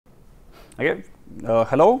Okay,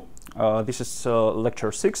 hello. This is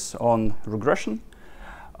lecture 6 on regression.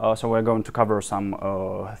 So we're going to cover some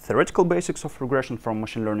theoretical basics of regression from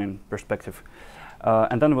machine learning perspective.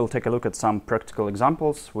 And then we'll take a look at some practical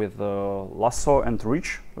examples with lasso and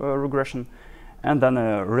reach regression, and then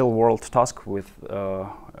a real-world task with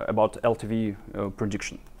about LTV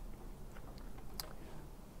prediction.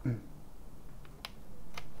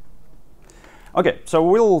 Okay, so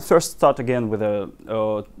we'll first start again with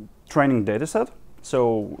a training data set.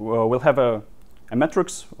 So we'll have a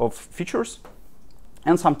matrix of features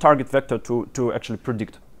and some target vector to actually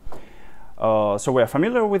predict. So we are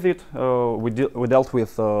familiar with it. We dealt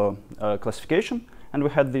with classification, and we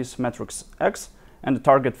had this matrix X and the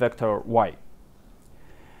target vector Y.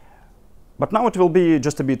 But now it will be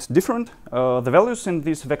just a bit different. The values in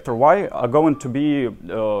this vector Y are going to be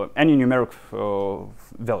any numeric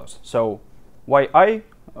values. So yi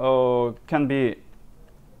can be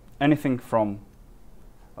anything from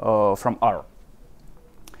R.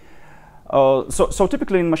 So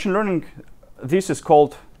typically in machine learning, this is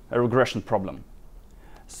called a regression problem.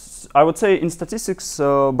 I would say in statistics,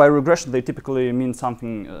 by regression, they typically mean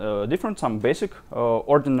something different, some basic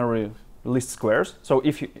ordinary least squares. So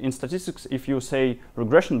in statistics, if you say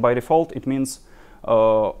regression, by default, it means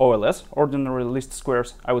OLS, ordinary least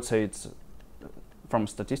squares. I would say it's from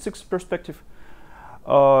statistics perspective.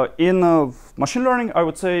 In machine learning, I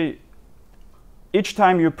would say each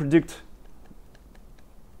time you predict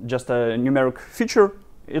just a numeric feature,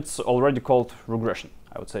 it's already called regression.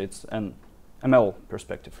 I would say it's an ML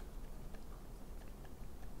perspective.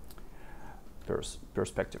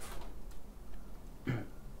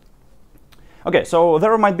 Okay, so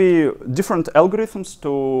there might be different algorithms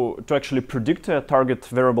to actually predict a target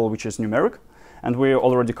variable which is numeric, and we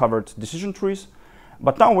already covered decision trees.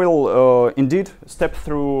 But now we'll indeed step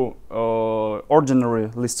through ordinary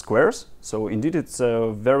least squares. So indeed, it's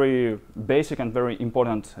a very basic and very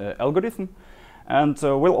important algorithm. And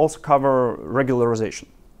we'll also cover regularization.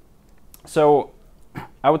 So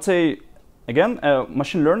I would say, again, a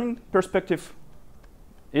machine learning perspective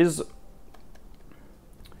is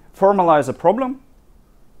formalize a problem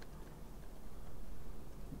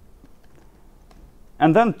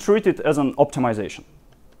and then treat it as an optimization.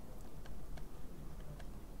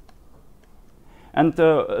 And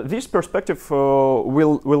this perspective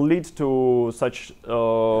will lead to such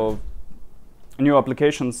new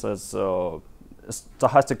applications as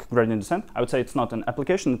stochastic gradient descent. I would say it's not an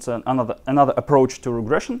application, it's another approach to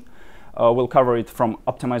regression. We'll cover it from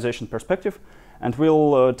optimization perspective, and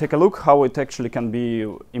we'll take a look how it actually can be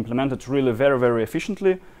implemented really very, very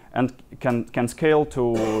efficiently and can scale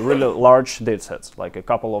to really large data sets, like a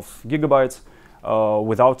couple of gigabytes,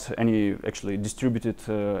 without any actually distributed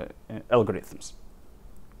algorithms.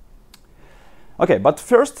 Okay, but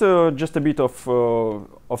first, just a bit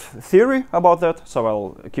of theory about that. So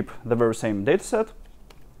I'll keep the very same data set.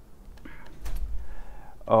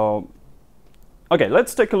 Okay,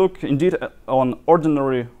 let's take a look indeed on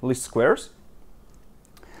ordinary least squares.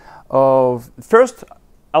 First,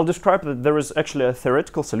 I'll describe that there is actually a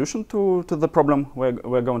theoretical solution to the problem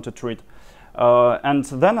we're going to treat. And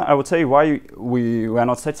then I would say why we are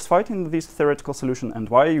not satisfied in this theoretical solution and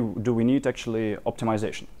why do we need actually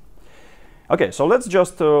optimization. Okay, so let's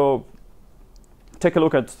just take a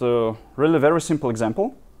look at a really very simple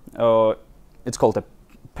example. It's called a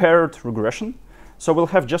paired regression. So we'll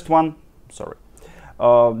have just one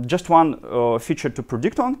feature to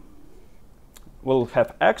predict on. We'll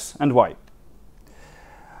have X and Y.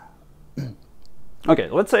 Okay,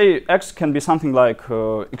 let's say X can be something like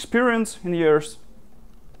experience in years,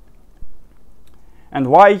 and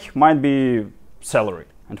Y might be salary.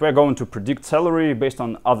 And we're going to predict salary based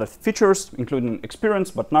on other features, including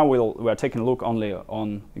experience, but now we're taking a look only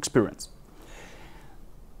on experience.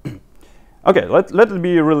 Okay, let it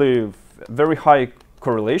be really very high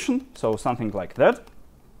correlation, so something like that.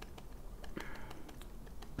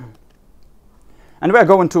 And we're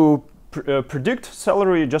going to predict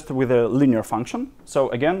salary just with a linear function. So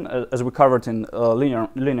again, as we covered in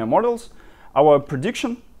linear models, our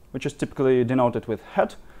prediction, which is typically denoted with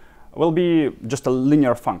hat, will be just a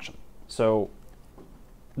linear function. So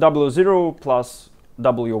W0 plus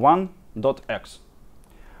W1 dot X.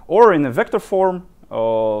 Or in a vector form,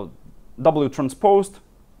 W transposed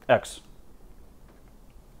X.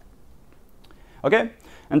 Okay,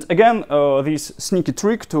 and again, this sneaky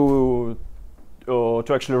trick to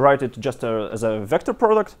actually write it just as a vector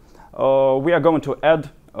product, we are going to add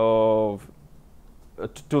to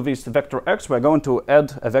this vector X, we're going to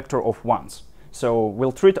add a vector of ones. So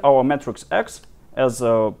we'll treat our matrix X as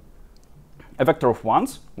a vector of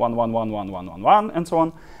ones, 1, 1, 1, 1, 1, 1, 1, and so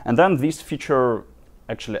on. And then this feature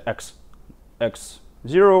actually x,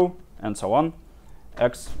 x0, and so on,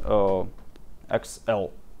 xl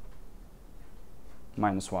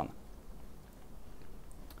minus 1.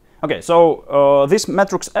 Okay, so this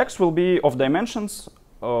matrix X will be of dimensions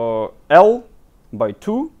L by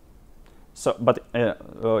 2. So, but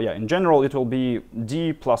yeah, in general, it will be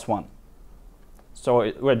D plus 1.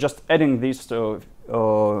 So we're just adding this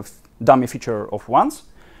dummy feature of ones.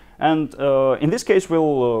 And in this case,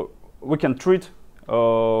 we can treat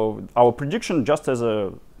our prediction just as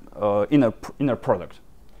a inner product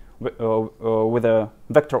with a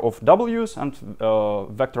vector of W's and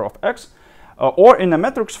vector of X. Or in a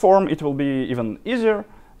matrix form, it will be even easier.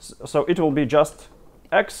 So it will be just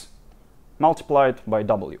X multiplied by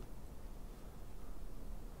W.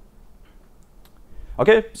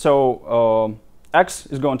 Okay, so X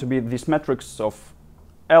is going to be this matrix of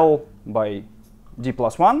L by D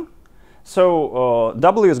plus 1. So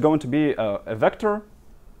W is going to be a vector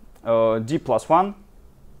D plus 1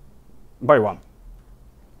 by 1.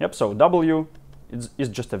 Yep, so W is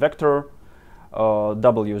just a vector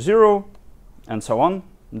W0 and so on,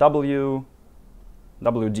 WD.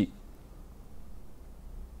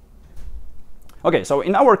 Okay, so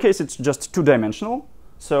in our case, it's just two-dimensional.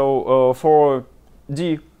 So for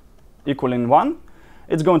D equaling 1,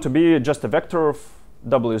 it's going to be just a vector of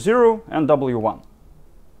W0 and W1.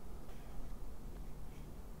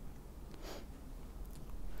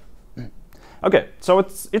 Okay, so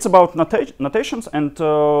it's about notations, and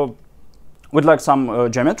we'd like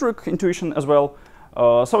some geometric intuition as well.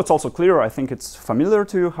 So it's also clear, I think it's familiar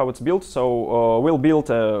to you how it's built. So we'll build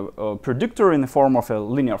a predictor in the form of a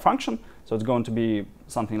linear function. So it's going to be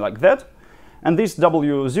something like that. And this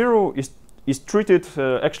W0 is treated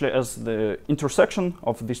actually as the intersection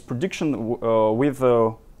of this prediction with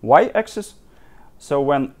the y-axis. So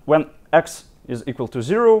when x is equal to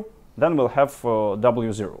 0, then we'll have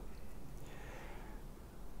W0.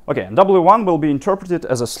 Okay, and W1 will be interpreted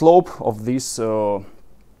as a slope of this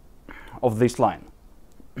line.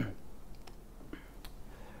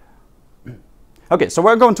 Okay, so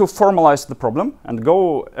we're going to formalize the problem and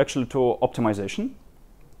go actually to optimization.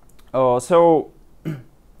 So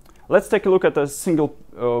let's take a look at a single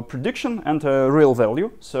prediction and a real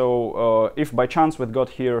value. So if by chance we've got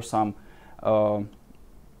here some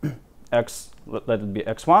x, let it be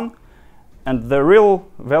x1, and the real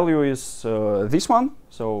value is this one,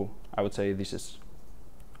 so I would say this is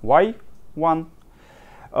y1.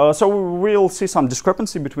 So we'll see some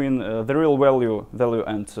discrepancy between the real value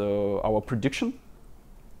and our prediction.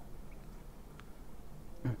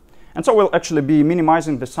 And so we'll actually be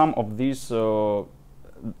minimizing the sum of these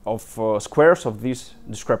squares of these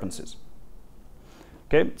discrepancies.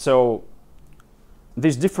 Okay, so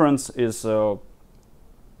this difference is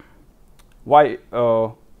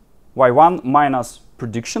y1 minus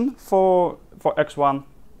prediction for x1,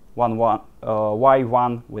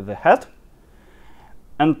 y1 with the head.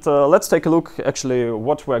 And let's take a look actually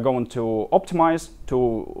what we're going to optimize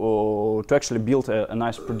to actually build a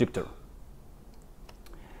nice predictor.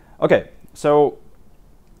 Okay, so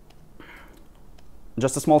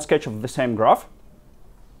just a small sketch of the same graph.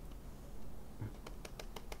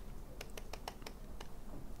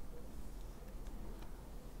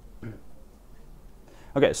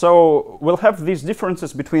 Okay, so we'll have these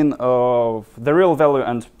differences between the real value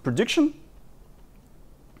and prediction.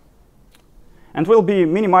 And we'll be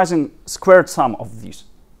minimizing squared sum of these.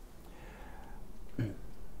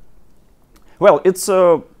 Well, it's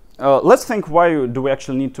let's think why do we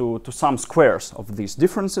actually need to sum squares of these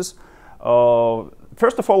differences.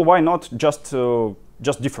 First of all, why not just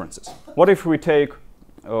differences? What if we take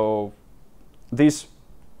this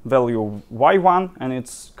value y1 and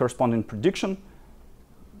its corresponding prediction,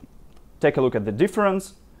 take a look at the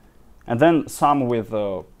difference, and then sum with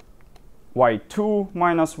y2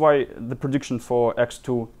 minus the prediction for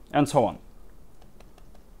x2, and so on.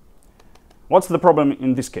 What's the problem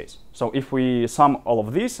in this case? So if we sum all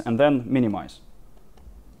of these and then minimize.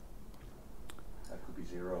 That could be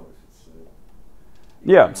 0 if it's...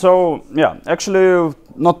 yeah, so yeah, actually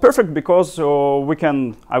not perfect because we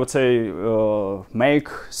can, I would say, make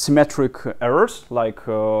symmetric errors, like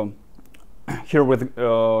here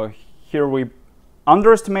we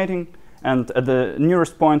underestimating, and at the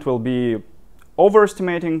nearest point we'll be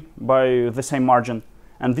overestimating by the same margin,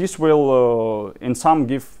 and this will in sum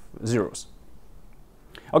give zeros.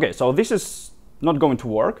 Okay, so this is not going to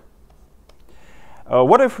work.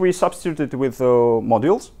 What if we substitute it with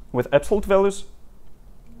modules with absolute values?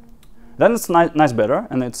 Then it's nice better,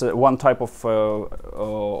 and it's one type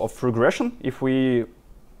of regression. If we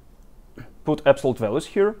put absolute values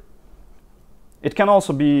here. It can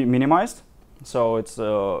also be minimized, so it's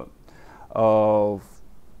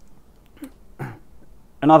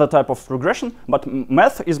another type of regression, but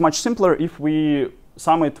math is much simpler if we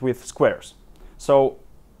sum it with squares. So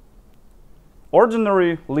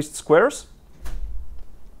ordinary least squares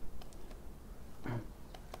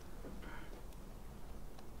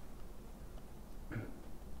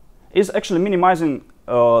is actually minimizing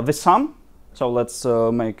the sum. So let's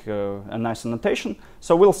make a nice annotation.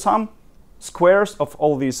 So we'll sum squares of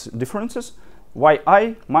all these differences.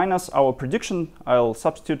 yi minus our prediction, I'll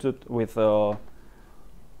substitute it with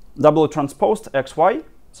W transposed xy.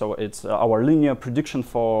 So it's our linear prediction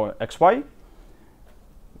for xy.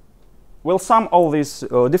 We'll sum all these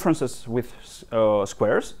differences with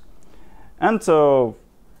squares. And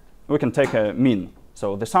we can take a mean.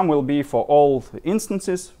 So the sum will be for all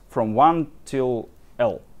instances from 1 till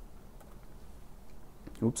L.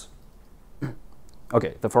 Oops.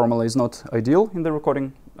 Okay, the formula is not ideal in the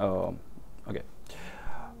recording. Okay.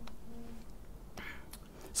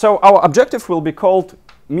 So our objective will be called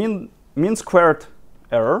mean squared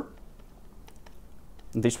error.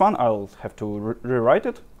 This one, I'll have to rewrite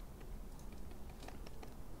it.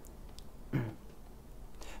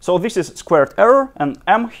 So this is squared error, and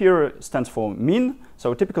m here stands for mean.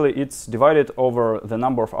 So typically it's divided over the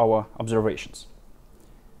number of our observations.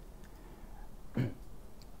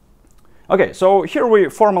 Okay, so here we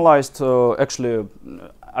formalized, actually,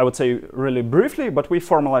 I would say really briefly, but we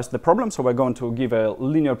formalized the problem. So we're going to give a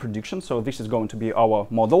linear prediction. So this is going to be our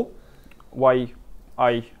model, yi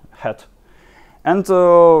hat. And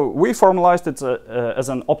we formalized it as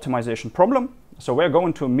an optimization problem. So we're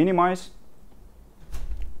going to minimize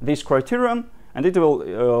this criterion, and it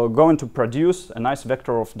will going to produce a nice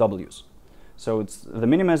vector of w's. So it's, the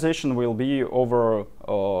minimization will be over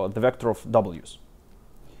the vector of w's.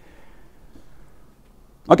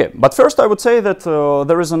 Okay, but first I would say that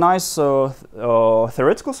there is a nice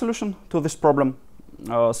theoretical solution to this problem.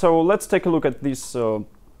 So let's take a look at this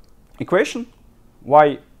equation,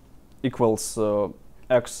 y equals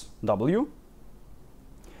xw.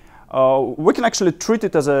 We can actually treat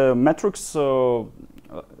it as a matrix,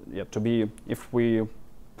 to be, if we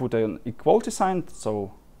put an equality sign,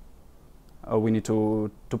 so we need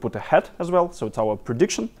to put a hat as well, so it's our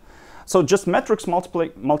prediction. So just matrix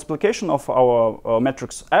multiplication of our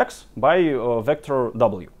matrix x by vector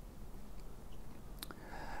w.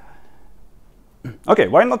 Okay,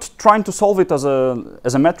 why not trying to solve it as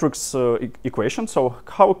a matrix equation? So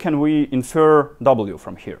how can we infer w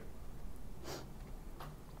from here?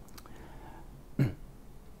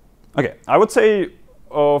 Okay, I would say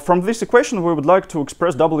from this equation we would like to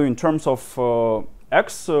express w in terms of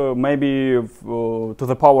x maybe to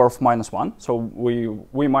the power of -1. So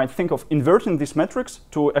we might think of inverting this matrix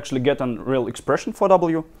to actually get a real expression for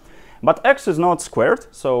w. But x is not squared,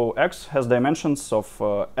 so x has dimensions of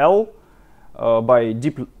L by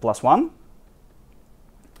d plus 1.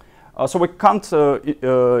 So we can't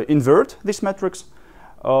invert this matrix,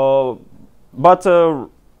 but a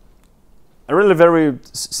really very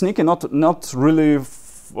sneaky, not really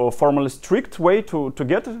formally strict way to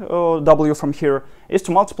get w from here is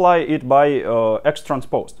to multiply it by x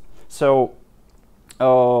transposed. So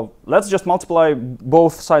let's just multiply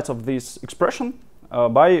both sides of this expression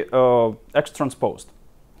by x transposed.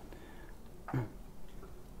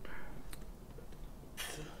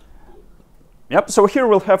 Yep, so here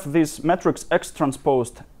we'll have this matrix x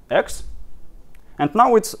transposed x, and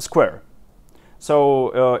now it's square.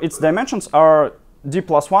 So its dimensions are d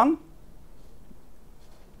plus 1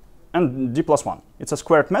 and d plus 1. It's a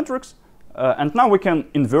squared matrix, and now we can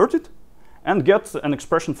invert it and get an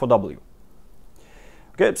expression for w.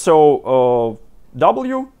 Okay, so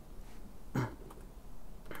w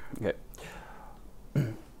okay,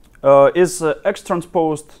 is x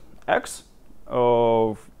transposed x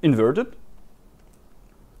inverted,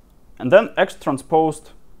 and then x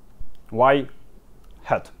transposed y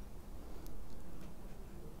hat.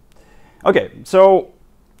 Okay, so,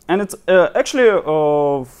 and it's actually,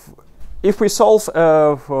 if we solve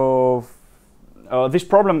this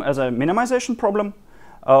problem as a minimization problem,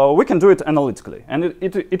 we can do it analytically, and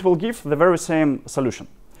it will give the very same solution.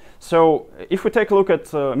 So if we take a look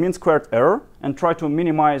at mean squared error and try to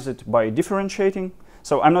minimize it by differentiating,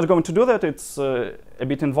 so I'm not going to do that, it's a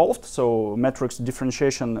bit involved, so matrix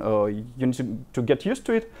differentiation, you need to get used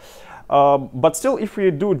to it. But still, if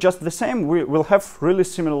we do just the same, we will have really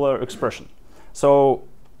similar expression. So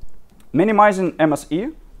minimizing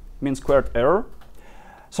MSE, mean squared error.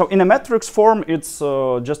 So in a matrix form, it's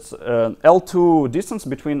just an L2 distance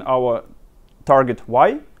between our target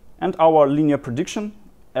y and our linear prediction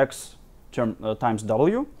x term times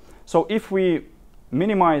W. So if we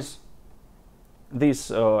minimize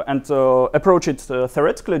this and approach it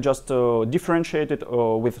theoretically, just differentiate it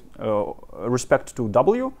with respect to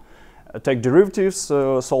W, take derivatives,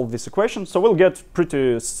 solve this equation, so we'll get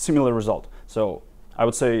pretty similar result. So I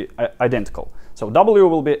would say identical. So W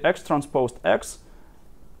will be x transposed x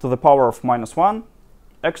to the power of -1,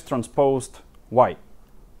 x transposed y.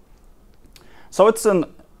 So it's an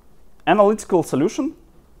analytical solution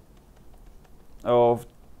of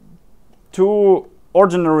two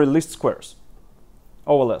ordinary least squares,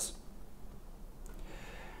 OLS.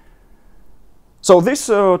 So this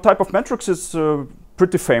type of matrix is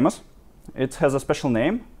pretty famous. It has a special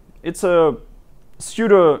name. It's a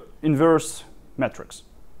pseudo-inverse matrix.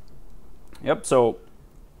 Yep, so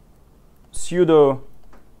pseudo-inverse.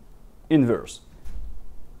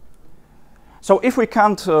 So if we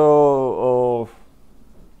can't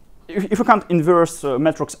if we can't inverse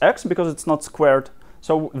matrix X because it's not squared,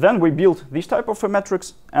 so then we build this type of a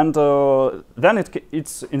matrix, and then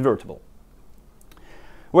it's invertible.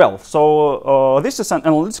 Well, so this is an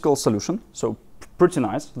analytical solution, so pretty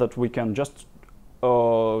nice that we can just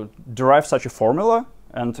derive such a formula,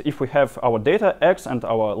 and if we have our data X and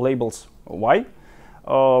our labels Y,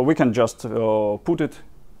 we can just put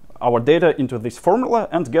our data into this formula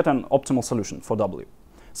and get an optimal solution for W.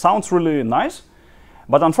 Sounds really nice,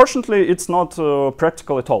 but unfortunately it's not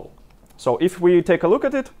practical at all. So if we take a look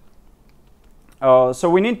at it, so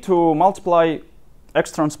we need to multiply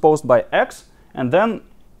X transposed by X and then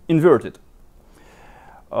invert it.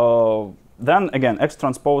 Then again X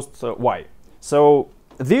transposed Y. So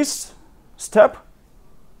this step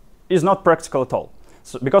is not practical at all.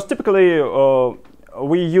 So, because typically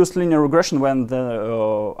we use linear regression when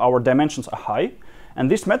our dimensions are high, and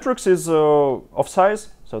this matrix is of size,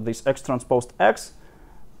 so this X transposed X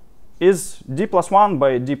is d plus 1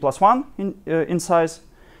 by d plus 1 in size,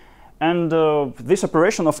 and this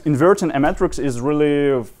operation of inverting a matrix is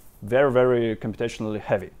really very, very computationally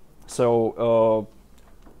heavy. So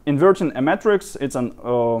inverting a matrix, it's an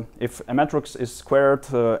if a matrix is squared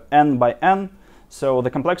n by n, so the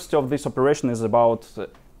complexity of this operation is about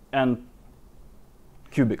n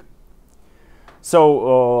cubic.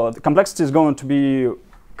 So the complexity is going to be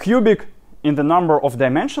cubic in the number of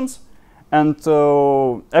dimensions, and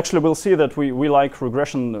actually we'll see that we like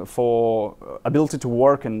regression for ability to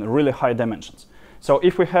work in really high dimensions. So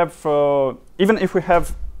if we have, even if we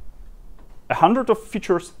have 100 of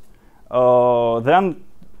features, then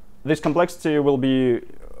this complexity will be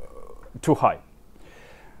too high.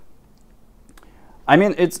 I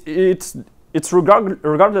mean, it's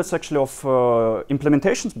regardless actually of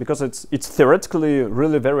implementations, because it's theoretically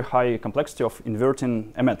really very high complexity of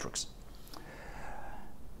inverting a matrix.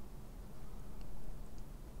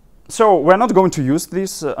 So we're not going to use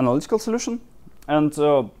this analytical solution, and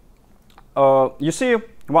you see,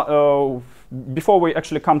 before we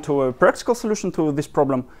actually come to a practical solution to this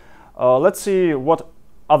problem, let's see what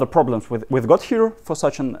other problems we've got here for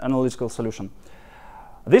such an analytical solution.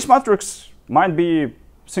 This matrix might be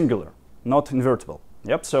singular, not invertible.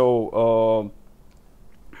 Yep. So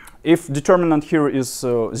if determinant here is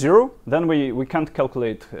 0, then we can't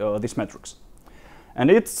calculate this matrix. And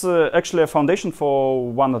it's actually a foundation for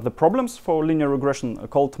one of the problems for linear regression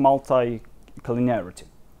called multi-collinearity.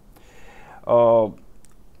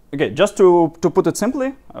 Okay, just to put it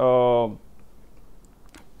simply, I'll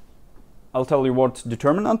tell you what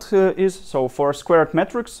determinant is. So for a squared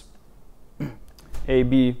matrix, A,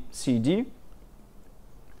 B, C, D,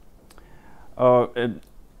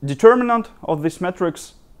 determinant of this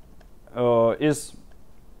matrix is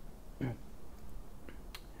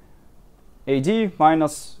AD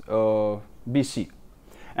minus BC.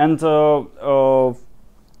 And so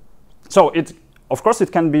of course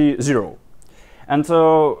it can be 0. And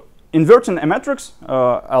inverting a matrix,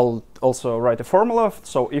 I'll also write a formula.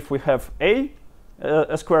 So if we have a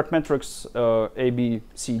squared matrix A, B,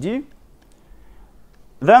 C, D,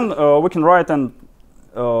 then we can write an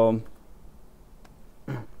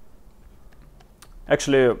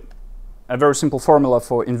actually a very simple formula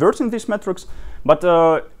for inverting this matrix, but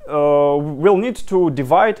we'll need to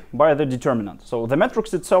divide by the determinant. So the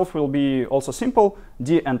matrix itself will be also simple.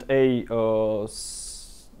 D and A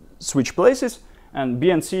switch places, and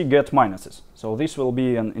B and C get minuses. So this will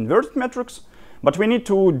be an inverted matrix, but we need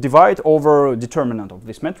to divide over determinant of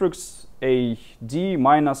this matrix, AD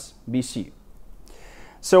minus BC.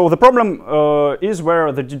 So the problem is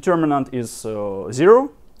where the determinant is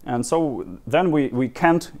 0, and so then we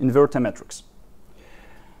can't invert a matrix.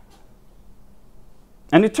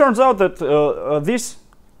 And it turns out that this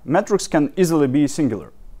matrix can easily be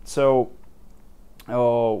singular. So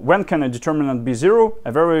when can a determinant be 0?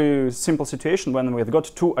 A very simple situation when we've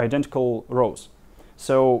got two identical rows.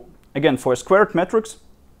 So again, for a squared matrix,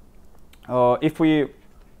 if we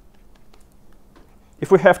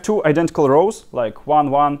have two identical rows, like 1,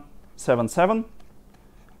 1, 7, 7,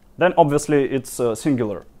 then obviously it's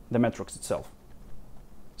singular, the matrix itself.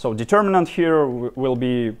 So determinant here will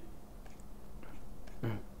be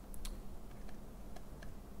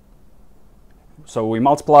so we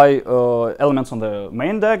multiply elements on the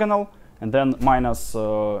main diagonal and then minus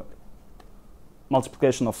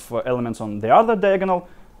multiplication of elements on the other diagonal.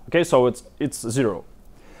 Okay, so it's 0.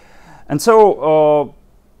 And so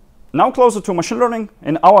now closer to machine learning,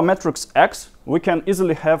 in our matrix X, we can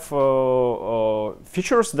easily have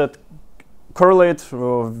features that correlate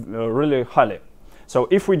really highly. So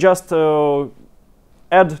if we just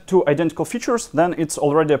add two identical features, then it's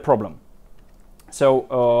already a problem.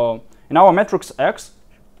 So in our matrix X,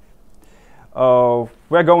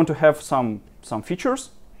 we're going to have some features.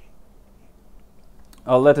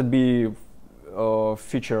 Let it be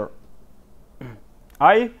feature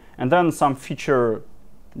I, and then some feature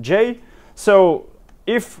j. So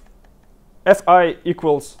if fi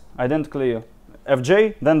equals identically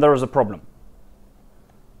fj, then there is a problem.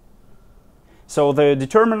 So the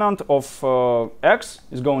determinant of x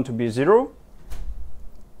is going to be 0,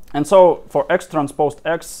 and so for x transposed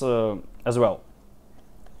x as well.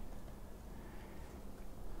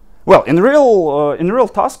 Well, in real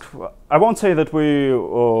task, I won't say that we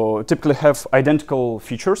typically have identical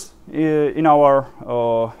features in our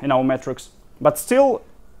matrix, but still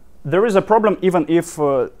there is a problem even if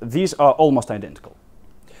these are almost identical.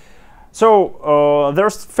 So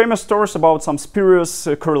there's famous stories about some spurious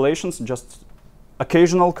correlations, just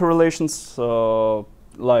occasional correlations,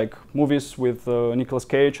 like movies with Nicolas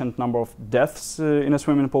Cage and number of deaths in a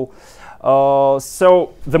swimming pool.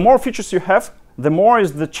 So the more features you have, the more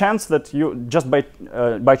is the chance that you just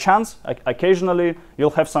by chance, occasionally,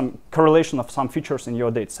 you'll have some correlation of some features in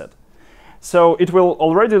your dataset. So it will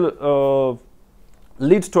already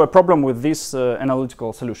lead to a problem with this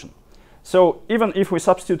analytical solution. So even if we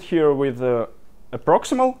substitute here with a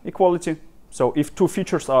proximal equality, so if two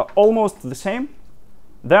features are almost the same,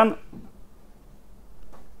 then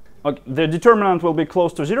the determinant will be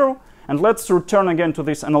close to 0. And let's return again to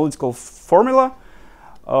this analytical formula.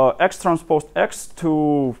 X transposed x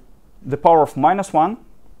to the power of -1,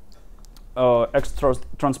 x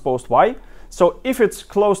transposed y. So if it's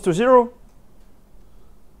close to 0,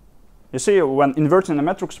 you see when inverting a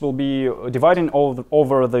matrix will be dividing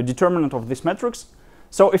over the determinant of this matrix.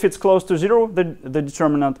 So if it's close to 0, the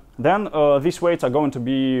determinant, then these weights are going to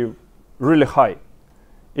be really high,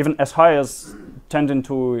 even as high as tending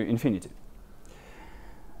to infinity.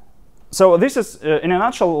 So this is, in a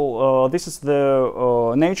nutshell, this is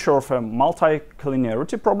the nature of a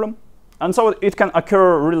multi-collinearity problem, and so it can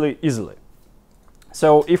occur really easily.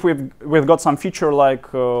 So if we've got some feature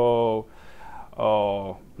like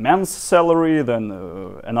man's salary, then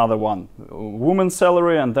another one woman's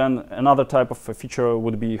salary, and then another type of a feature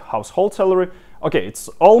would be household salary. Okay, it's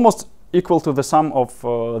almost equal to the sum of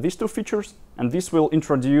these two features, and this will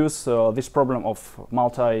introduce this problem of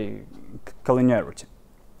multi-collinearity.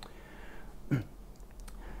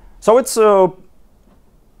 So it's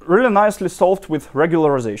really nicely solved with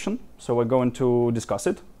regularization. So we're going to discuss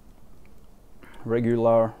it.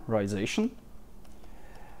 Regularization.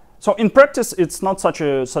 So in practice, it's not such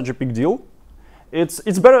a big deal.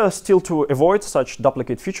 It's better still to avoid such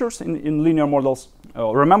duplicate features in linear models.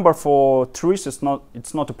 Remember, for trees, it's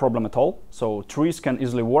not a problem at all. So trees can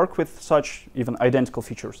easily work with such even identical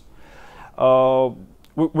features.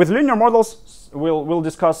 With linear models, we'll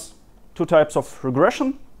discuss two types of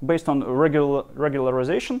regression based on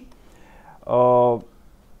regularization.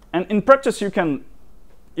 And in practice, you can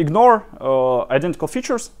ignore identical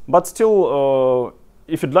features, but still,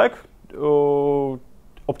 if you'd like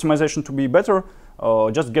optimization to be better,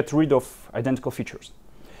 just get rid of identical features.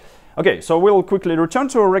 Okay, so we'll quickly return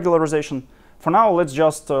to regularization. For now, let's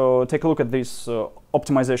just take a look at this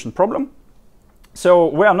optimization problem. So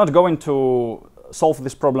we are not going to solve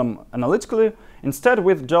this problem analytically. Instead,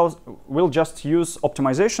 we'll just use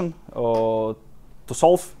optimization to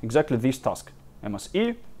solve exactly this task,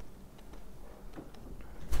 MSE.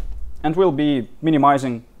 And we'll be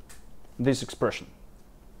minimizing this expression.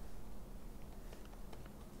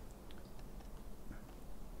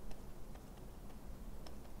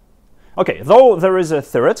 Okay, though there is a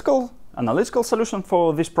theoretical analytical solution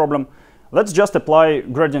for this problem, let's just apply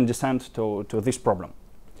gradient descent to this problem.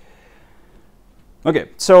 Okay,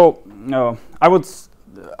 so I would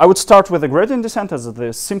I would start with the gradient descent as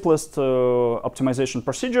the simplest optimization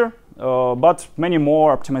procedure, but many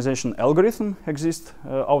more optimization algorithms exist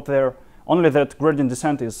out there. Only that gradient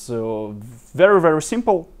descent is very, very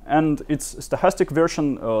simple, and its stochastic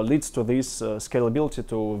version leads to this scalability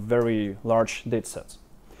to very large data sets.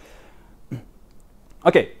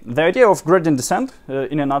 Okay, the idea of gradient descent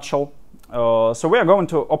in a nutshell. So we are going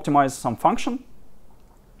to optimize some function.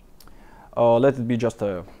 Let it be just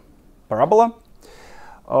a parabola.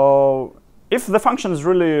 If the function is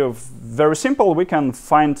really very simple, we can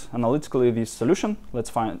find analytically this solution.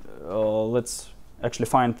 Let's actually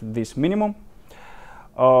find this minimum.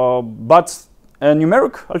 But a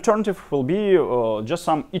numeric alternative will be just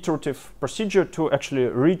some iterative procedure to actually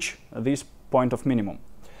reach this point of minimum.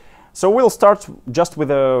 So we'll start just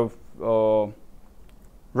with a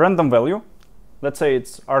random value. Let's say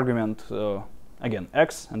it's argument, again,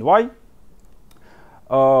 x and y.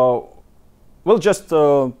 We'll just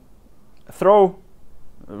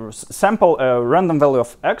sample a random value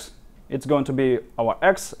of x. It's going to be our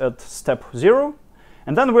x at step 0.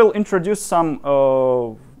 And then we'll introduce some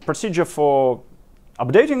procedure for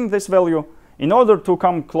updating this value in order to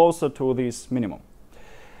come closer to this minimum.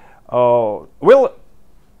 We'll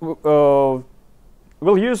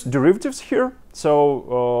use derivatives here.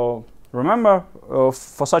 So remember,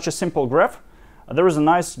 for such a simple graph, there is a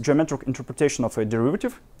nice geometric interpretation of a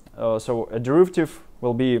derivative. So a derivative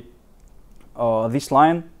will be this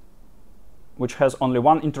line, which has only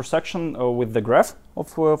one intersection with the graph of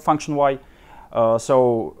function y.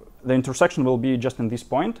 So the intersection will be just in this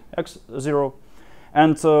point, x0.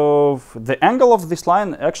 And the angle of this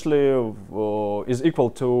line actually is equal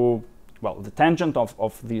to, well, the tangent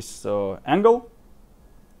of this angle.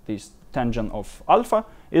 This tangent of alpha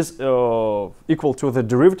is equal to the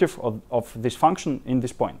derivative of this function in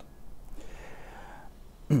this point.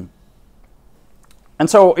 And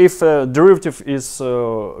so if derivative is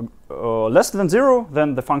less than 0,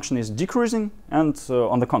 then the function is decreasing, and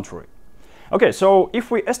on the contrary. Okay, so if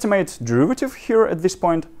we estimate derivative here at this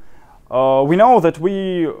point, we know that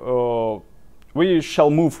we shall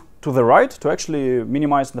move to the right to actually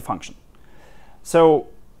minimize the function. So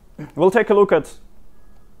we'll take a look at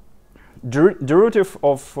derivative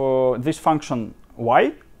of this function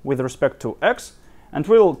y with respect to x, and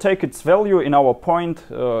we'll take its value in our point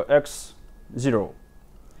x0.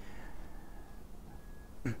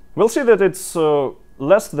 We'll see that it's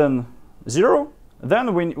less than 0.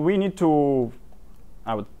 Then we need to,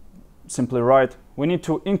 I would simply write, we need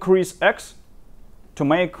to increase x to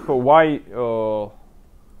make y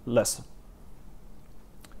less.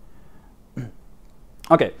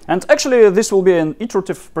 Okay, and actually this will be an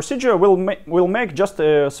iterative procedure. We'll make just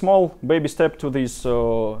a small baby step to this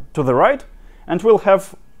to the right, and we'll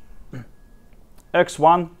have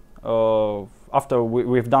x1 after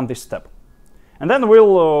we've done this step. And then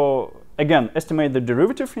we'll again estimate the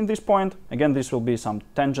derivative in this point. Again, this will be some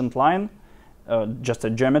tangent line, just a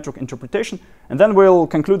geometric interpretation. And then we'll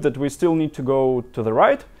conclude that we still need to go to the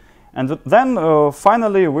right. And then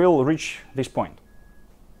finally we'll reach this point.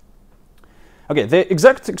 Okay, the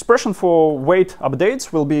exact expression for weight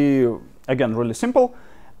updates will be, again, really simple.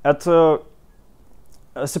 At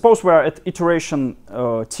suppose we are at iteration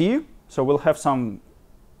t, so we'll have some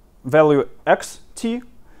value xt,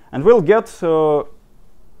 and we'll get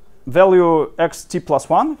value xt plus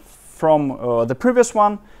 1 from the previous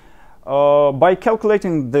one by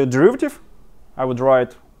calculating the derivative. I would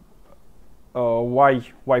write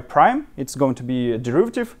y prime. It's going to be a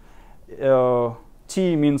derivative.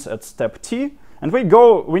 T means at step t, and we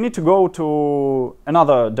need to go to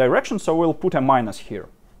another direction, so we'll put a minus here.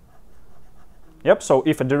 Yep, so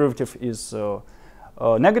if a derivative is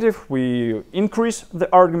negative, we increase the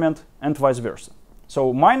argument, and vice versa.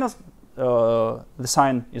 So minus, the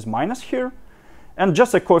sign is minus here, and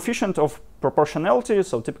just a coefficient of proportionality,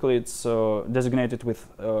 so typically it's designated with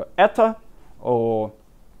eta, or,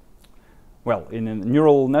 well, in a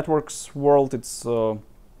neural networks world, it's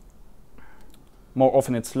more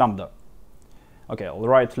often it's lambda. Okay, I'll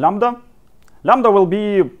write lambda. Lambda will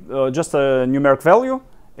be just a numeric value.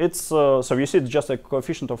 It's so you see it's just a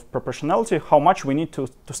coefficient of proportionality, how much we need to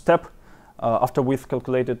step after we've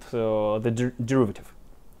calculated the derivative.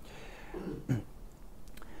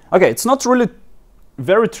 Okay, it's not really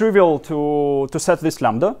very trivial to set this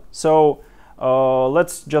lambda. So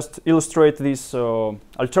let's just illustrate this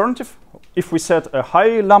alternative. If we set a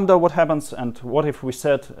high lambda, what happens, and what if we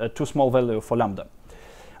set a too small value for lambda?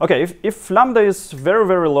 Okay, if lambda is very,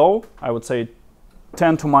 very low, I would say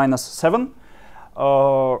 10 to minus 7,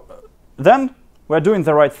 then we're doing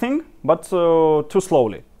the right thing, but too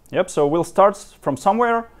slowly. Yep, so we'll start from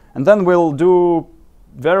somewhere, and then we'll do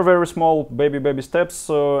very, very small baby steps,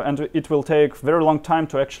 and it will take very long time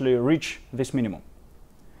to actually reach this minimum.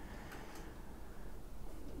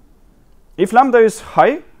 If lambda is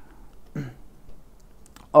high,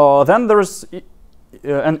 then there's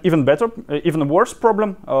an even better, even worse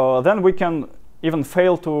problem. Then we can even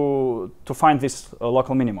fail to find this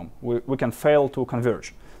local minimum. We can fail to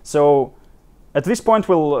converge. So at this point,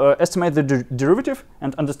 we'll estimate the derivative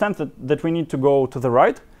and understand that we need to go to the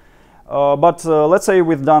right. But let's say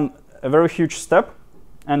we've done a very huge step,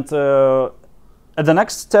 and at the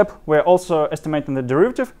next step, we're also estimating the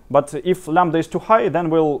derivative. But if lambda is too high, then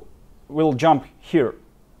we'll jump here.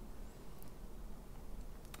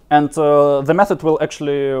 And the method will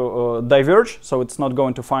actually diverge, so it's not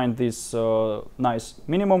going to find this nice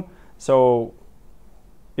minimum. So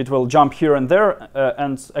it will jump here and there,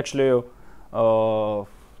 and actually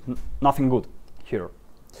nothing good here.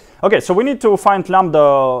 Okay, so we need to find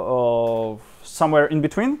lambda somewhere in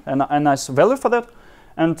between, and a nice value for that.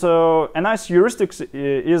 And a nice heuristic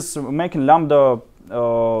is making lambda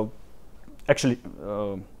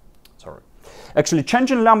actually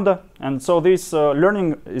changing lambda. And so this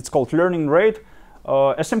learning, it's called learning rate.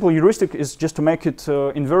 A simple heuristic is just to make it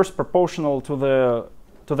inverse proportional to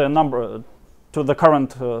the number, to the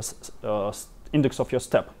current index of your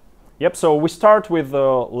step. Yep. So we start with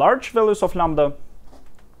large values of lambda.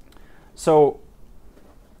 So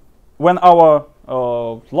when our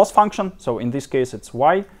loss function, so in this case it's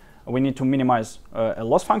y, we need to minimize a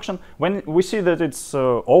loss function. When we see that it's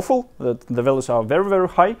awful, that the values are very, very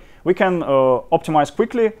high, we can optimize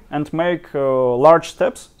quickly and make large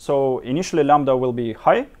steps. So initially lambda will be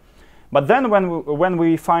high, but then when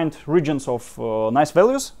we find regions of nice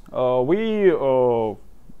values, we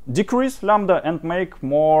decrease lambda and make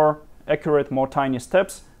more accurate, more tiny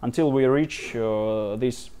steps until we reach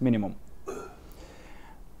this minimum.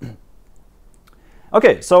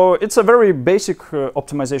 Okay, so it's a very basic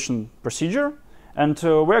optimization procedure, and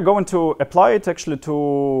we're going to apply it actually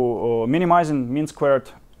to minimizing mean squared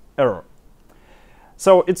error.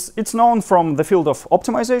 So it's known from the field of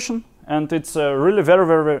optimization, and it's a really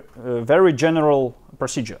very general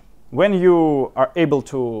procedure. When you are able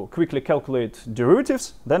to quickly calculate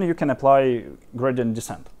derivatives, then you can apply gradient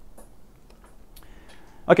descent.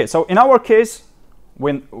 Okay, so in our case,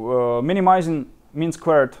 when minimizing mean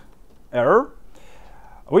squared error,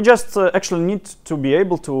 we just actually need to be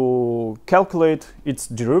able to calculate its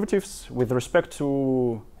derivatives with respect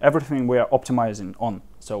to everything we are optimizing on,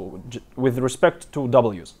 so with respect to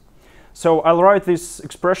w's. So I'll write this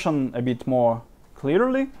expression a bit more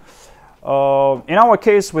clearly. In our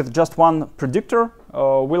case, with just one predictor,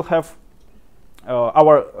 we'll have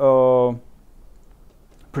our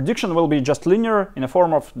prediction will be just linear in a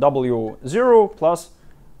form of w0 plus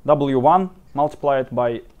w1 multiplied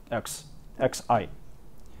by xi.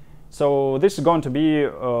 So this is going to be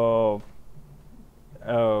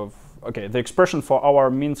okay, the expression for our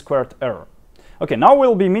mean squared error. Okay, now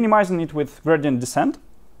we'll be minimizing it with gradient descent.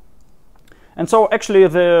 And so actually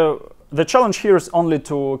the challenge here is only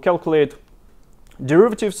to calculate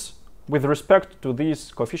derivatives with respect to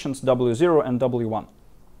these coefficients w0 and w1.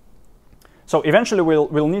 So eventually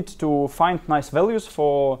we'll need to find nice values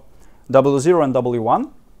for w0 and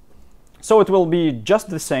w1. So it will be just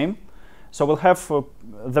the same. So we'll have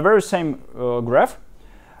the very same graph.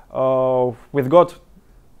 We've got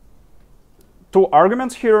two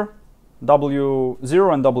arguments here,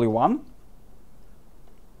 w0 and w1.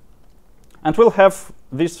 And we'll have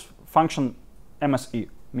this function MSE,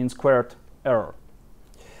 mean squared error.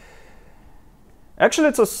 Actually,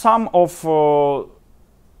 it's a sum of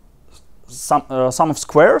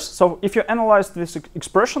squares. So if you analyze this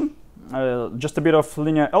expression, just a bit of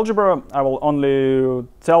linear algebra, I will only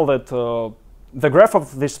tell that the graph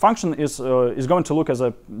of this function is going to look as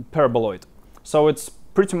a paraboloid. So it's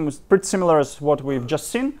pretty similar as what we've just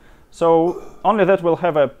seen. So only that we'll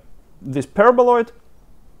have this paraboloid.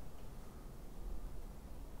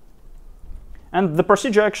 And the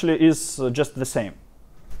procedure actually is just the same.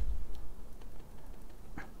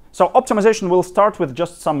 So optimization will start with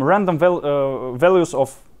just some random values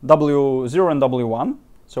of w0 and w1.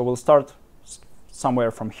 So we'll start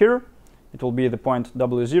somewhere from here. It will be the point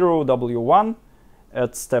w0, w1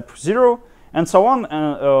 at step 0, and so on.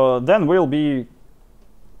 And then we'll be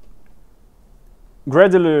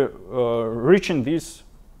gradually reaching this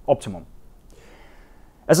optimum.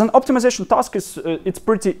 As an optimization task, it's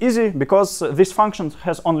pretty easy because this function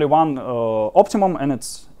has only one optimum, and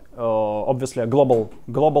it's obviously a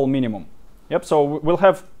global minimum. Yep. So we'll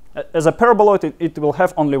have, as a paraboloid, it will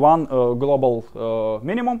have only one global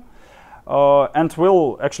minimum, and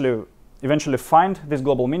we'll actually eventually find this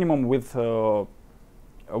global minimum with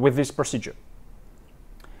with this procedure.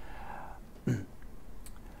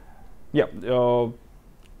 Yeah,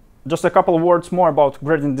 just a couple of words more about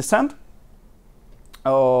gradient descent.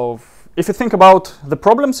 If you think about the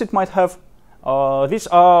problems it might have, these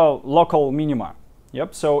are local minima.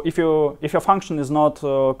 Yep. So if your function is not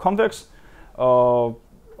convex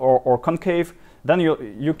or concave, then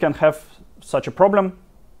you can have such a problem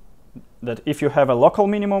that if you have a local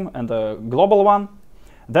minimum and a global one,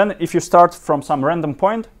 then if you start from some random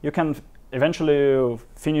point, you can eventually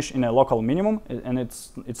finish in a local minimum, and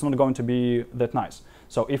it's not going to be that nice.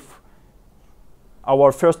 So if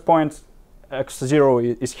our first point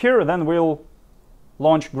x0 is here, then we'll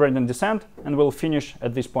launch gradient descent and we'll finish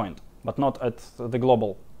at this point, but not at the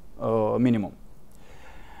global minimum.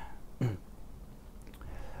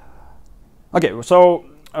 Okay, so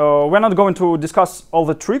we're not going to discuss all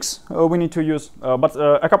the tricks we need to use, but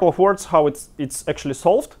a couple of words how it's actually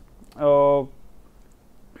solved.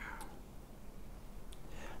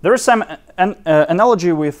 There is some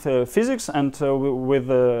analogy with physics and with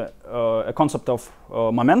a concept of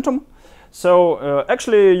momentum. So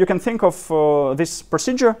actually you can think of this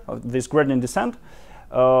procedure, this gradient descent,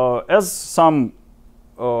 as some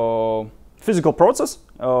physical process.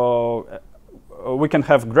 We can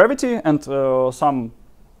have gravity and some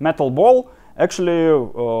metal ball actually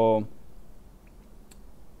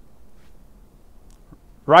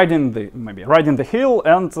riding the hill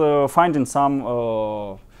and finding some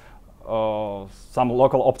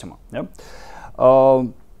local optima. Yeah.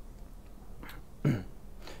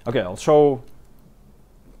 Okay, I'll show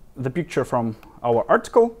the picture from our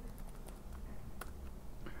article,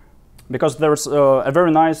 because there's a very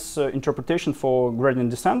nice interpretation for gradient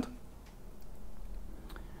descent.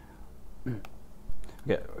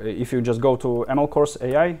 Okay, if you just go to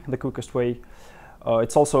mlcourse.ai, the quickest way,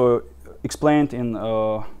 it's also explained in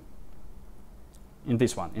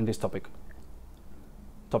this one, in this topic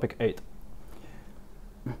 8.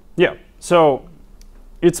 Yeah, so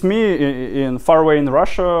it's me in far away in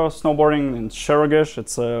Russia, snowboarding in Cheregesh.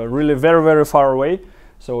 It's really very, very far away.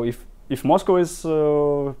 So if Moscow is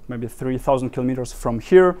maybe 3,000 kilometers from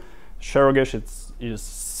here, Cheregesh is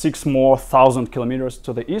 6,000 kilometers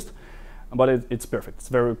to the east. But it's perfect. It's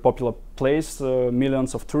a very popular place.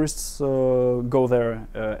 Millions of tourists go there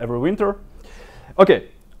every winter. Okay,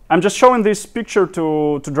 I'm just showing this picture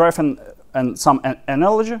to drive some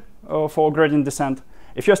analogy for gradient descent.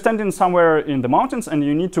 If you're standing somewhere in the mountains and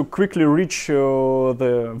you need to quickly reach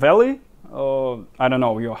the valley, I don't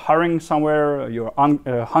know, you're hurrying somewhere, you're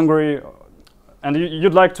hungry, and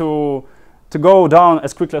you'd like to go down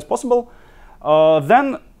as quickly as possible,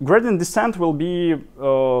 then gradient descent will be,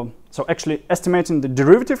 so actually estimating the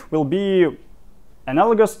derivative will be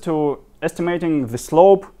analogous to estimating the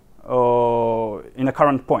slope in a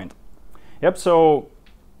current point. Yep, so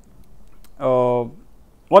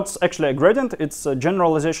what's actually a gradient? It's a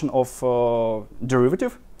generalization of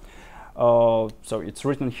derivative. So it's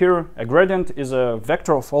written here, a gradient is a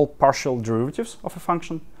vector of all partial derivatives of a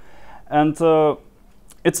function. And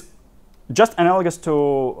it's just analogous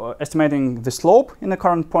to estimating the slope in the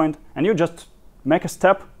current point, and you just make a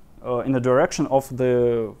step in the direction of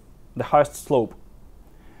the highest slope,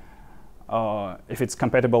 if it's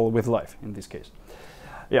compatible with life in this case.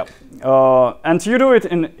 Yeah, and you do it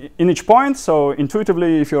in each point. So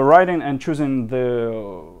intuitively, if you're riding and choosing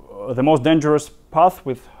the most dangerous path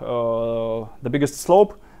with the biggest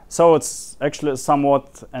slope, so it's actually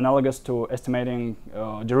somewhat analogous to estimating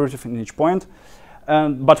derivative in each point.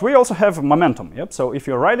 But we also have momentum. Yep. So if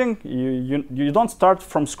you're riding, you don't start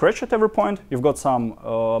from scratch at every point. You've got some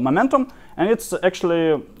momentum, and it's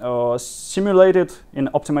actually simulated in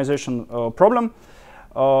optimization problem.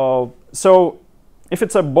 So if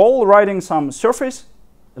it's a ball riding some surface,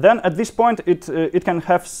 then at this point it can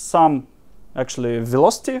have some actually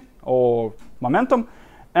velocity or momentum,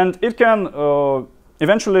 and it can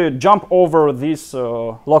eventually jump over this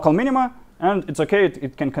local minima. And it's okay,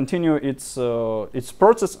 it can continue its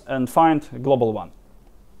process and find global one.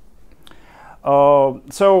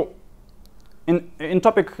 So in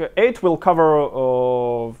topic 8, we'll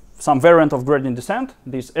cover some variant of gradient descent,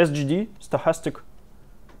 this SGD, stochastic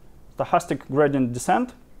gradient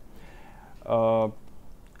descent.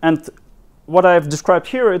 And what I've described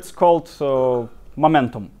here, it's called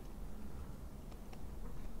momentum.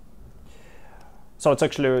 So it's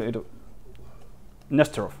actually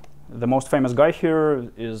Nesterov. The most famous guy here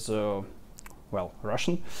is, well,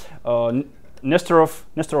 Russian,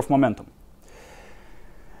 Nesterov momentum.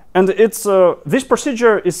 And it's this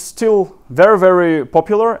procedure is still very, very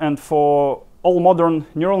popular, and for all modern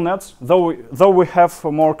neural nets, though we have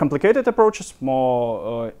more complicated approaches,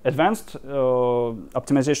 more advanced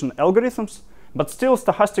optimization algorithms, but still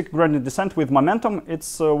stochastic gradient descent with momentum,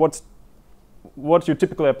 it's what you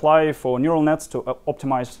typically apply for neural nets to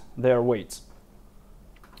optimize their weights.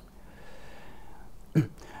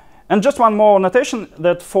 And just one more notation,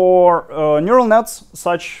 that for neural nets,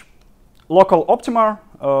 such local optima,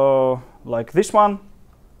 like this one,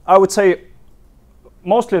 I would say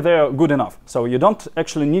mostly they're good enough. So you don't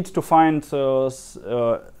actually need to find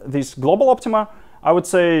these global optima. I would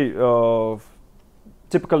say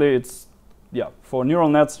typically it's, yeah, for neural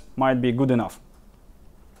nets might be good enough.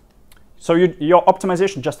 So your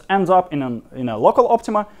optimization just ends up in a local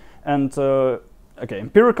optima, and okay,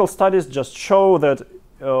 empirical studies just show that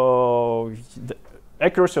the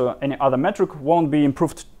accuracy or any other metric won't be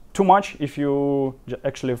improved too much if you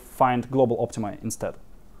actually find global optima instead.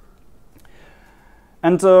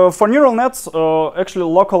 And for neural nets, actually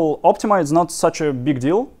local optima is not such a big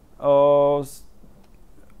deal.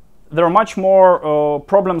 There are much more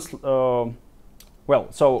problems. Well,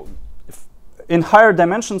 so in higher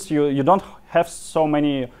dimensions, you don't have so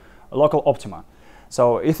many local optima.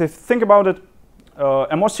 So if you think about it,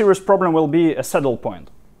 a more serious problem will be a saddle point.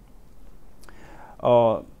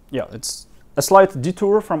 Yeah, it's a slight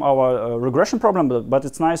detour from our regression problem, but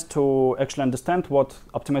it's nice to actually understand what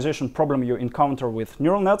optimization problem you encounter with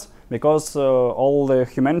neural nets, because all the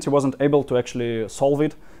humanity wasn't able to actually solve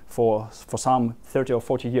it for some 30 or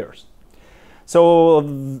 40 years. So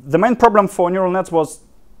the main problem for neural nets was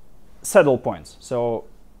saddle points. So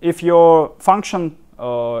if your function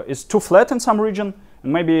is too flat in some region,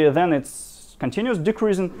 maybe then it's continuous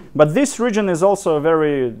decreasing, but this region is also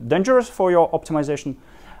very dangerous for your optimization,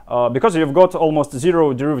 because you've got almost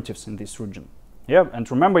zero derivatives in this region. Yeah, and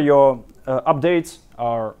remember your updates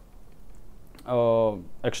are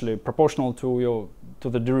actually proportional to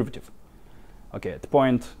the derivative. Okay, at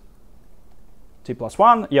point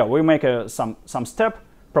t+1, yeah, we make some step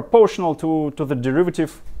proportional to the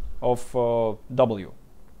derivative of w.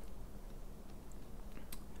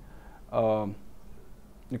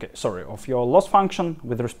 Okay, sorry, of your loss function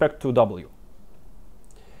with respect to w.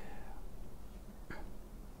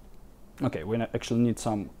 Okay, we actually need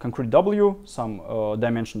some concrete w, some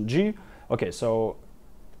dimension g. Okay, so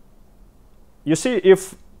you see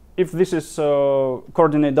if this is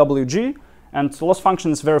coordinate wg and loss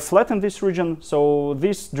function is very flat in this region, so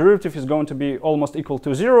this derivative is going to be almost equal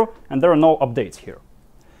to 0, and there are no updates here.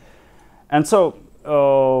 And so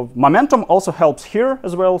momentum also helps here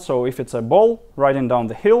as well. So if it's a ball riding down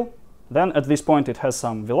the hill, then at this point it has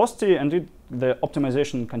some velocity, and the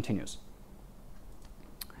optimization continues.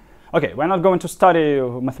 Okay, we're not going to study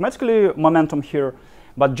mathematically momentum here,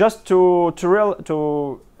 but just to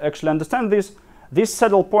actually understand this, these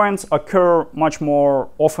saddle points occur much more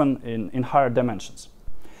often in higher dimensions.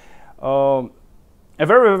 A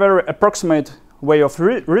very, very approximate way of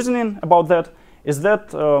reasoning about that is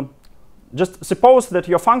that just suppose that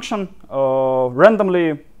your function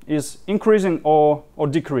randomly is increasing or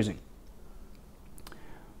decreasing.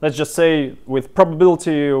 Let's just say with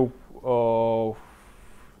probability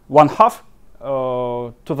 1/2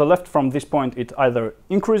 to the left from this point, it either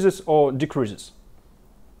increases or decreases.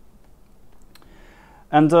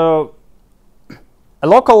 And a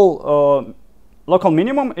local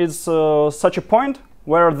minimum is such a point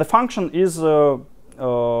where the function is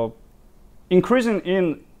increasing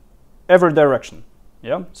in every direction.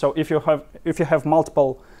 Yeah. So if you have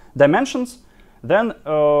multiple dimensions, then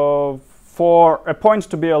for a point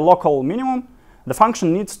to be a local minimum, the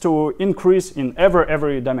function needs to increase in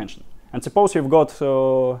every dimension. And suppose you've got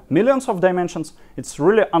millions of dimensions, it's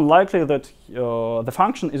really unlikely that the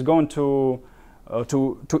function is going to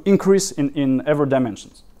increase in every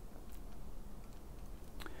dimensions.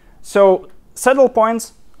 So saddle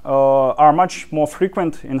points are much more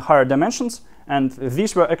frequent in higher dimensions, and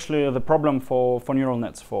these were actually the problem for neural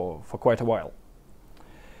nets for quite a while.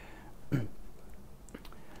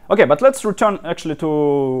 Okay, but let's return actually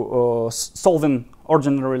to solving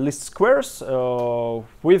ordinary least squares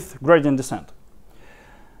with gradient descent.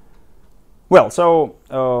 Well, so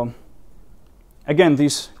again,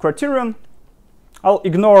 this criterion, I'll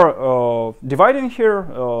ignore dividing here.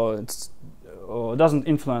 It doesn't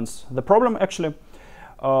influence the problem actually.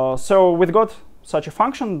 So we've got such a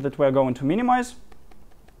function that we're going to minimize.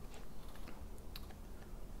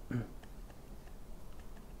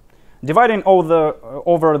 Dividing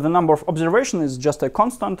over the number of observations is just a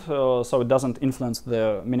constant, so it doesn't influence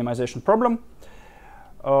the minimization problem.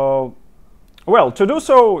 Well, to do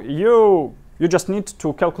so, you just need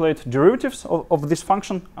to calculate derivatives of this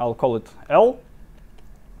function. I'll call it L.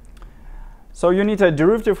 So you need a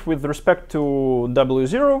derivative with respect to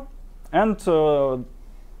W0 and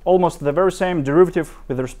almost the very same derivative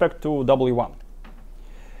with respect to W1.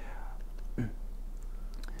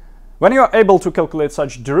 When you are able to calculate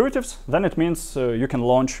such derivatives, then it means you can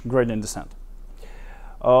launch gradient descent.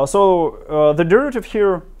 The derivative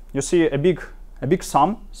here, you see a big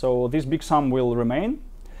sum, so this big sum will remain.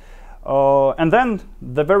 And then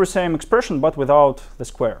the very same expression, but without the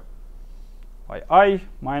square. I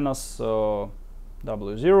minus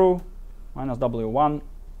W0 minus W1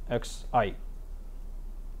 xi.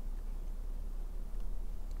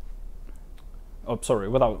 Oh, sorry,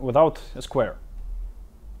 without a square.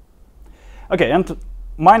 Okay, and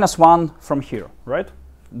minus 1 from here, right?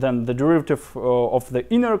 Then the derivative of the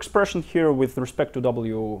inner expression here with respect to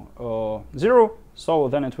W0, so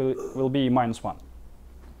then it will be minus 1.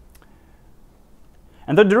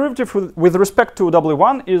 And the derivative with respect to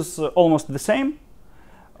W1 is almost the same,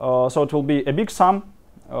 so it will be a big sum,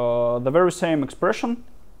 the very same expression.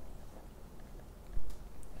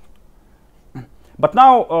 But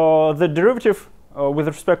now the derivative with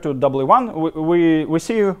respect to W1, we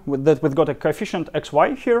see that we've got a coefficient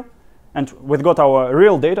xy here, and we've got our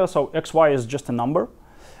real data, so xy is just a number.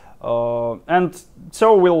 And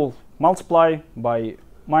so we'll multiply by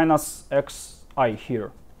minus xi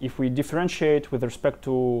here if we differentiate with respect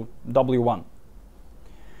to W1.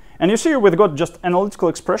 And you see we've got just analytical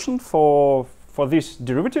expression for these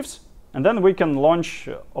derivatives, and then we can launch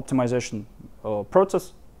optimization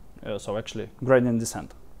process, so actually gradient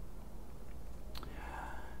descent.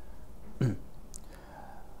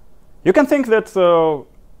 You can think that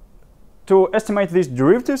to estimate these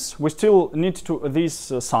derivatives, we still need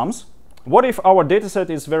these sums. What if our dataset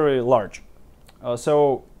is very large?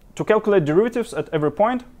 So to calculate derivatives at every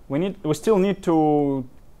point, we still need to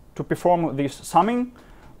perform this summing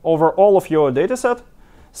over all of your dataset.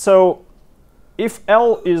 So if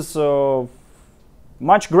L is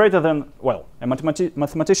much greater than, well, a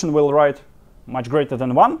mathematician will write much greater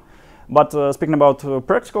than 1. But speaking about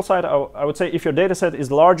practical side, I would say if your dataset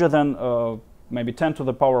is larger than maybe 10 to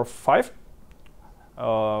the power of 5,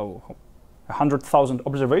 100,000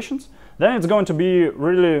 observations, then it's going to be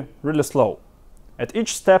really, really slow. At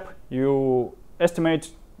each step, you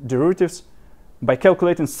estimate derivatives by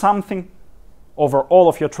calculating something over all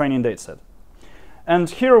of your training dataset. And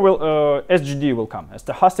here SGD will come, as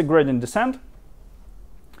stochastic gradient descent.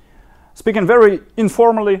 Speaking very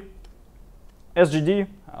informally, SGD,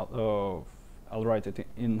 I'll write it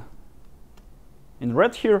in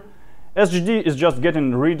red here. SGD is just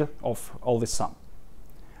getting rid of all this sum.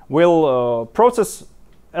 We'll process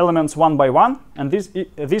elements one by one, and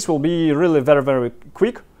this will be really very, very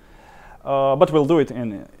quick, but we'll do it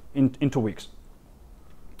in 2 weeks.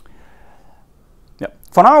 Yeah.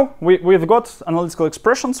 For now, we've got analytical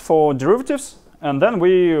expressions for derivatives, and then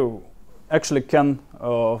we actually can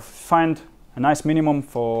find a nice minimum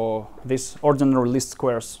for this ordinary least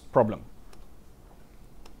squares problem.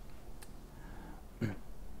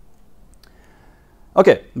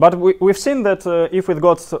 Okay, but we've seen that if we've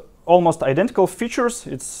got almost identical features,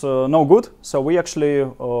 it's no good. So we actually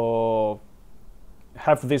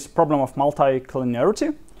have this problem of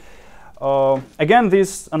multi-collinearity. Again,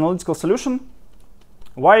 this analytical solution,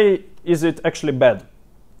 why is it actually bad?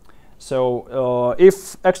 So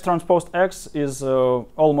if x transpose x is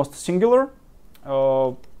almost singular,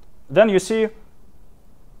 then you see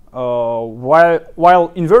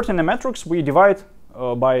while inverting a matrix, we divide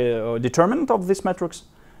by a determinant of this matrix.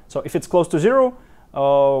 So if it's close to 0,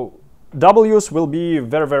 W's will be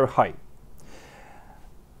very, very high.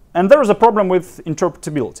 And there is a problem with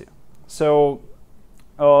interpretability. So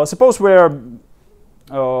suppose we're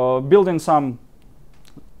building some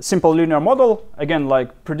simple linear model, again,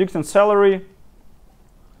 like predicting salary.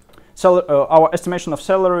 Our estimation of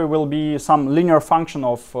salary will be some linear function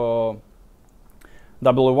of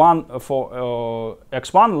W1 for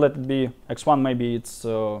x1. Let it be x1, maybe it's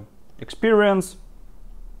experience,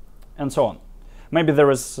 and so on. Maybe there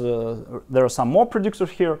are some more predictors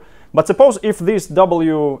here. But suppose if this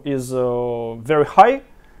W is very high,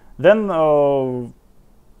 then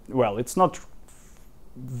well, it's not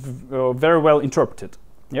very well interpreted.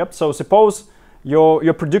 Yep. So suppose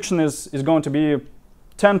your prediction is going to be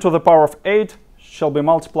 10 to the power of 8 shall be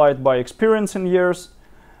multiplied by experience in years,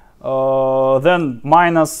 then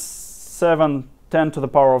minus 7, 10 to the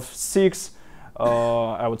power of 6,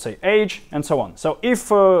 I would say age, and so on. So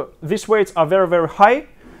if these weights are very, very high,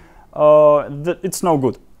 it's no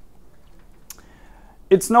good.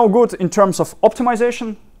 It's no good in terms of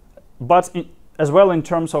optimization, but as well in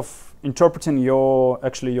terms of interpreting your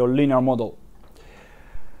linear model.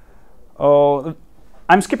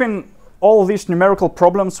 I'm skipping all these numerical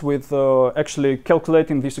problems with actually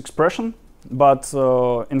calculating this expression, but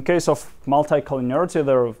in case of multicollinearity,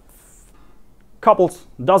 there are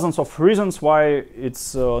dozens of reasons why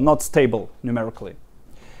it's not stable numerically.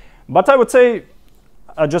 But I would say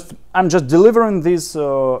I'm just delivering this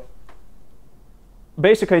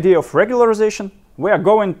basic idea of regularization. We are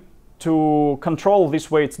going to control these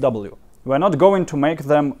weights W. We are not going to make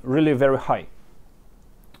them really very high.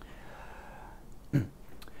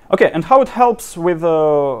 Okay, and how it helps with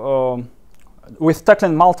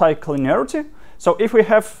tackling multicollinearity. So if we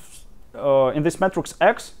have in this matrix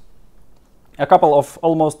X a couple of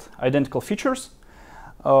almost identical features,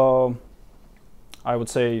 I would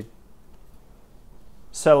say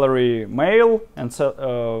salary male and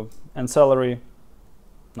salary,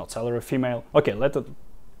 not salary female. Okay, let's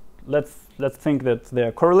think that they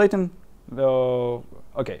are correlating.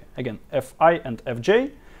 Okay, again, Fi and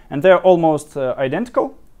Fj, and they are almost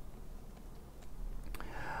identical.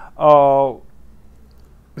 How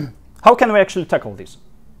can we actually tackle this?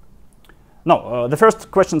 No, the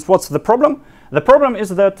first question is, what's the problem? The problem is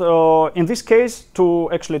that in this case, to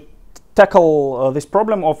actually tackle this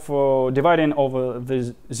problem of dividing over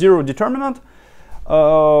the zero determinant,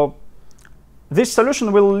 this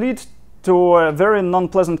solution will lead to a very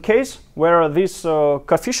non-pleasant case where these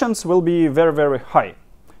coefficients will be very, very high.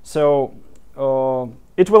 So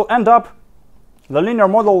it will end up, the linear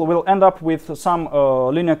model will end up with some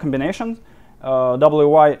linear combination,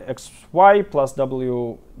 wyxy plus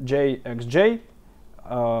wjxj.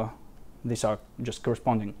 These are just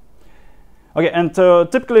corresponding. Okay, and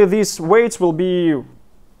typically these weights will be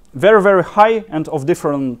very, very high and of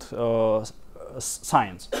different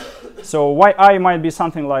signs. So yi might be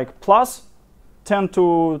something like plus 10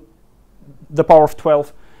 to the power of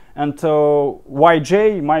 12, and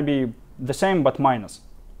yj might be the same but minus.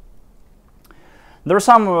 There are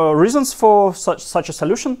some reasons for such a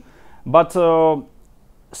solution, but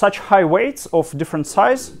such high weights of different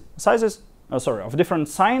of different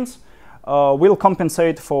signs will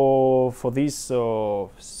compensate for this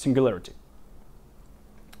singularity.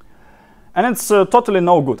 And it's totally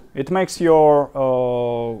no good. It makes your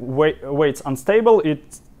weights unstable.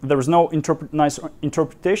 There is no nice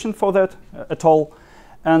interpretation for that at all,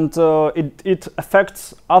 and it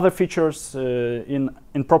affects other features in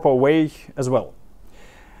proper way as well.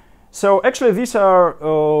 So actually, these are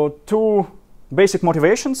two basic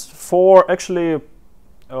motivations for actually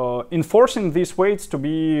enforcing these weights to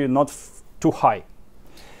be not too high.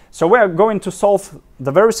 So we are going to solve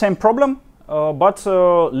the very same problem, but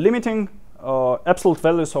limiting absolute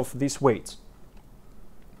values of these weights.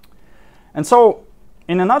 And so,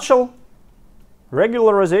 in a nutshell,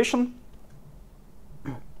 regularization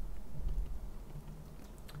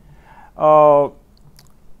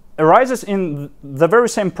arises in the very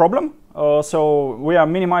same problem. So we are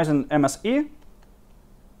minimizing MSE.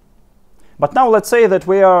 But now let's say that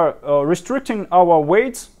we are restricting our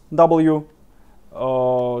weights W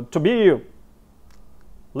to be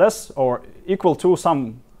less or equal to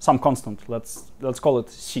some constant. Let's call it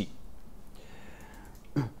C.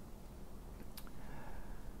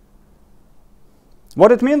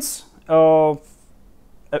 What it means, a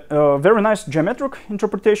very nice geometric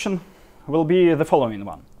interpretation will be the following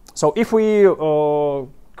one. So if we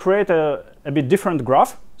create a bit different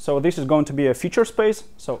graph, so this is going to be a feature space,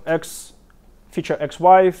 so X, feature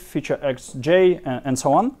XY, feature XJ, and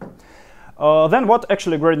so on, then what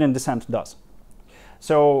actually gradient descent does.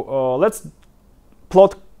 So let's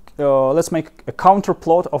make a counter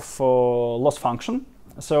plot of loss function.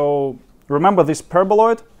 So remember this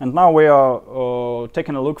paraboloid, and now we are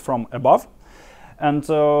taking a look from above, and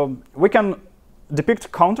we can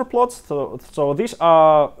depict counter plots. So these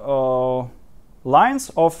are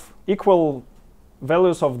lines of equal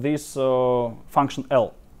values of this function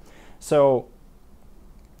L. So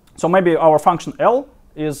maybe our function L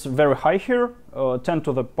is very high here, 10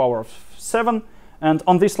 to the power of 7, and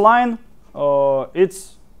on this line it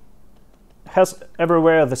has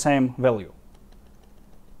everywhere the same value.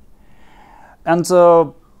 And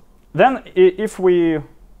then if we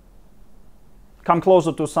come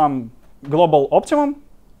closer to some global optimum,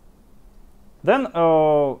 then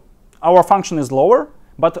our function is lower,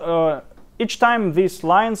 but each time these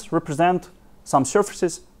lines represent some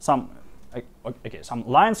surfaces, some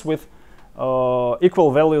lines with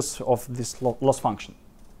equal values of this loss function.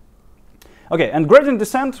 Okay, and gradient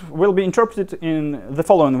descent will be interpreted in the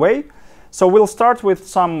following way. So we'll start with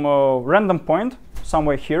some random point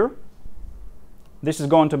somewhere here. This is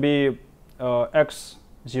going to be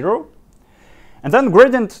x0. And then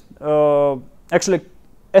gradient, actually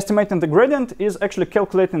estimating the gradient is actually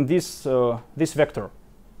calculating this vector.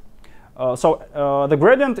 The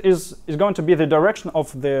gradient is going to be the direction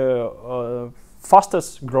of the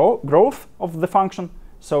fastest growth of the function.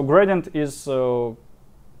 So gradient is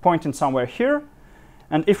pointing somewhere here.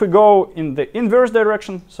 And if we go in the inverse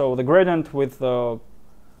direction, so the gradient with the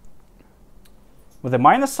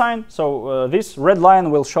minus sign, so this red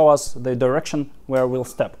line will show us the direction where we'll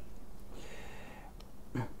step.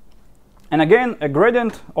 And again, a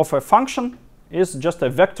gradient of a function is just a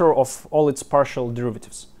vector of all its partial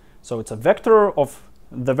derivatives. So it's a vector of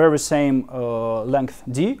the very same length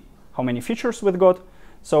d, how many features we've got.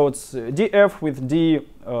 So it's df with d,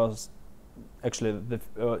 actually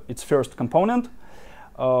its first component.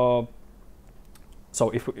 So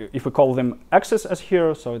if we call them x's as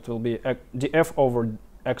here, so it will be df over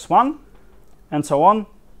x1, and so on,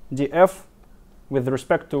 df with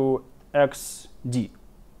respect to xd.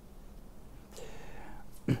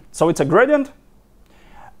 So it's a gradient.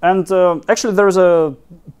 And actually, there is a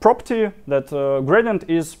property that gradient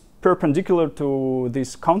is perpendicular to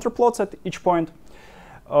these counterplots at each point.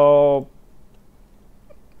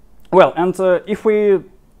 If we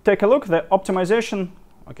take a look, the optimization,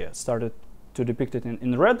 okay, I started to depict it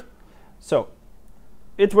in red. So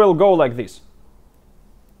it will go like this.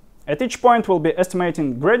 At each point, we'll be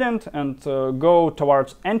estimating gradient and go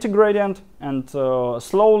towards anti-gradient, and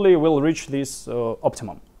slowly we'll reach this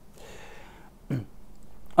optimum.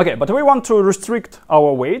 Okay, but we want to restrict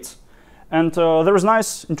our weights, and there is a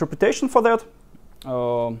nice interpretation for that.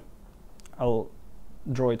 I'll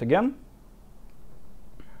draw it again.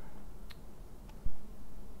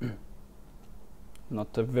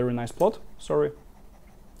 Not a very nice plot, sorry.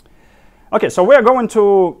 Okay, so we are going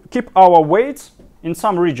to keep our weights in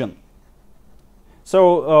some region.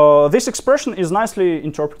 So this expression is nicely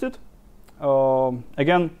interpreted.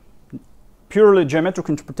 Again, purely geometric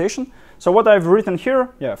interpretation. So what I've written here,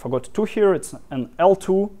 yeah, I forgot 2 here, it's an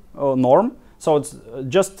L2 norm. So it's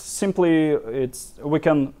just simply, we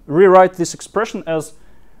can rewrite this expression as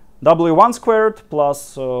W1 squared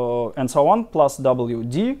plus, and so on, plus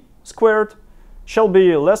WD squared shall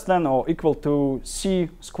be less than or equal to C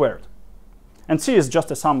squared. And C is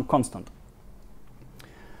just a some constant.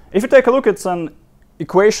 If you take a look, it's an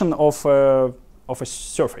equation of a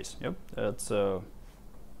surface. Yep. It's,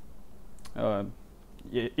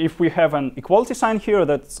 if we have an equality sign here,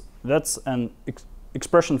 that's an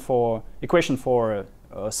equation for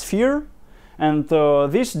a sphere, and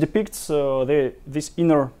this depicts this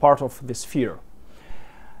inner part of the sphere.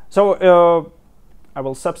 So I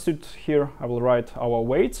will substitute here. I will write our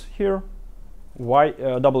weights here: Wi,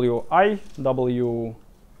 Wj.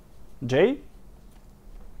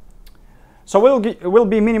 So we'll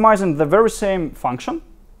be minimizing the very same function.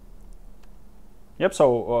 Yep.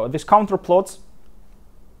 So these counterplots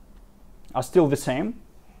are still the same,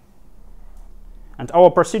 and our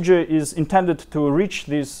procedure is intended to reach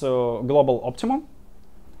this global optimum.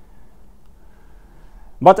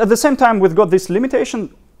 But at the same time, we've got this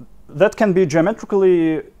limitation that can be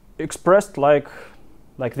geometrically expressed like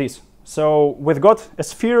this. So we've got a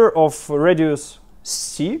sphere of radius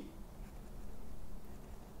c.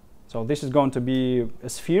 So this is going to be a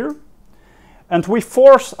sphere. And we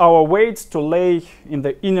force our weights to lay in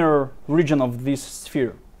the inner region of this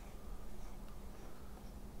sphere.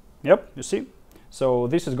 Yep, you see? So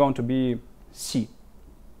this is going to be C,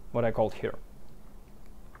 what I called here.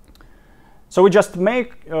 So we just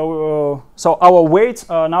make, so our weights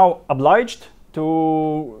are now obliged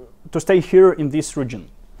to stay here in this region.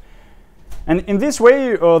 And in this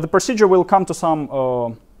way, the procedure will come to some,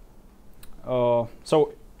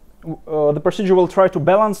 the procedure will try to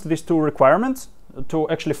balance these two requirements to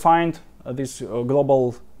actually find this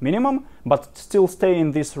global minimum, but still stay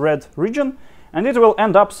in this red region, and it will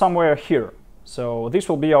end up somewhere here. So this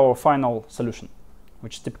will be our final solution,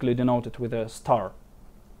 which is typically denoted with a star.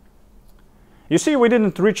 You see, we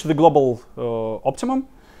didn't reach the global optimum,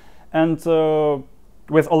 and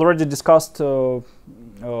we've already discussed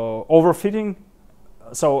overfitting.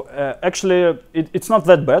 So actually, it's not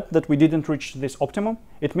that bad that we didn't reach this optimum.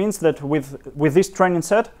 It means that with this training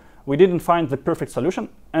set, we didn't find the perfect solution,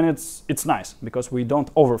 and it's nice because we don't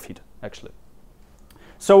overfit actually.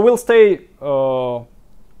 So we'll stay.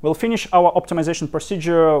 We'll finish our optimization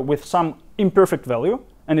procedure with some imperfect value,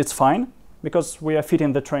 and it's fine because we are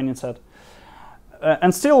fitting the training set.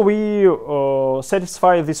 And still, we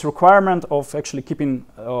satisfy this requirement of actually keeping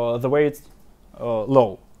the weight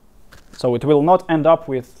low. So it will not end up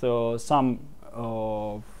with some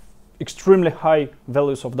extremely high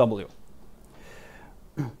values of W.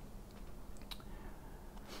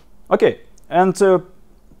 Okay, and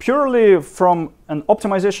purely from an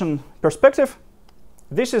optimization perspective,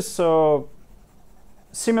 this is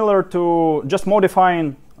similar to just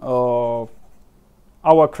modifying our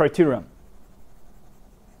criterion.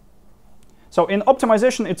 So in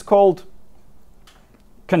optimization, it's called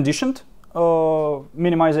conditioned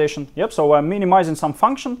minimization. Yep, so we're minimizing some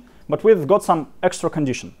function, but we've got some extra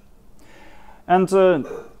condition. And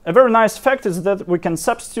a very nice fact is that we can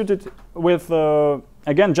substitute it with,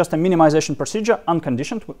 again, just a minimization procedure,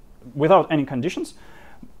 unconditioned, without any conditions,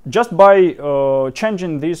 just by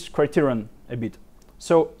changing this criterion a bit.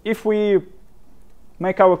 So if we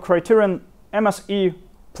make our criterion MSE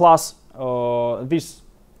plus this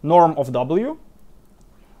norm of W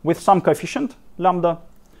with some coefficient, lambda,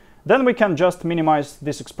 then we can just minimize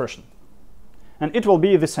this expression. And it will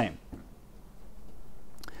be the same.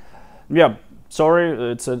 Yeah,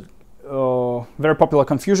 sorry, it's a very popular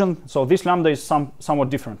confusion. So this lambda is somewhat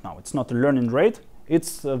different now. It's not a learning rate.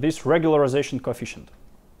 It's this regularization coefficient.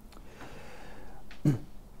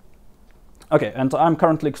 Okay, and I'm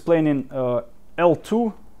currently explaining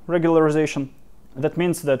L2 regularization. That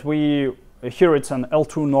means that here it's an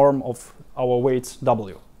L2 norm of our weights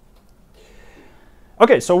W.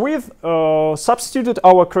 Okay, so we've substituted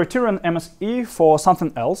our criterion MSE for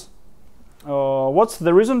something else. What's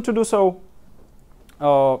the reason to do so?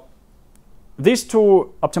 These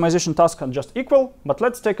two optimization tasks are just equal, but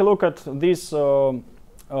let's take a look at this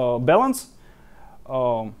balance.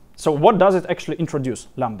 So what does it actually introduce,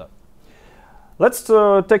 lambda? Let's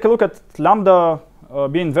take a look at lambda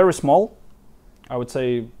being very small. I would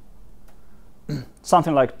say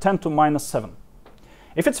something like 10 to minus 7.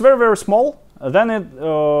 If it's very, very small, then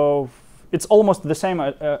it's almost the same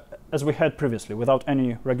as we had previously without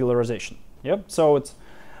any regularization. Yep. So it's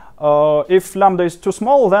if lambda is too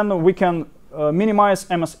small, then we can minimize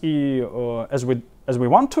MSE as we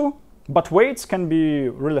want to, but weights can be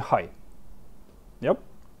really high. Yep.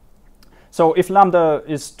 So if lambda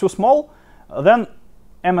is too small, then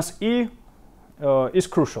MSE is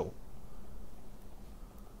crucial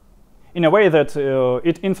in a way that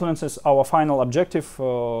it influences our final objective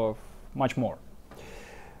much more.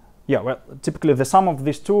 Yeah, well, typically the sum of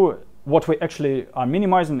these two, what we actually are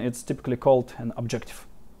minimizing, it's typically called an objective.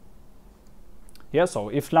 Yeah, so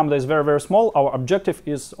if lambda is very, very small, our objective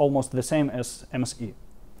is almost the same as MSE.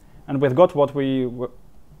 And we've got what we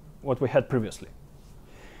had previously.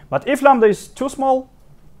 But if lambda is too small,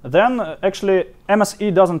 then actually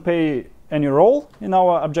MSE doesn't play any role in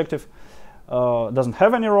our objective, doesn't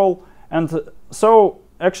have any role. And so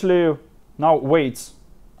actually now weights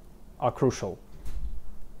are crucial.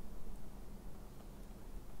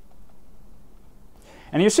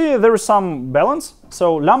 And you see there is some balance.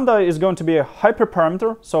 So lambda is going to be a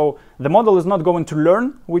hyperparameter. So the model is not going to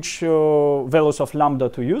learn which values of lambda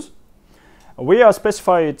to use. We are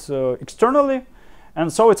specify it externally,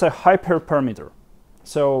 and so it's a hyperparameter.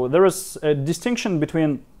 So there is a distinction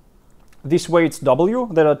between these weights W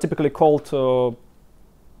that are typically called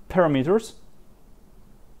parameters.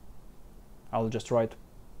 I'll just write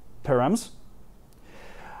params.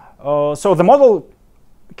 So the model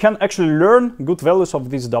can actually learn good values of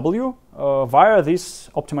this W via this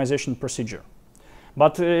optimization procedure.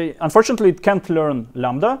 But unfortunately, it can't learn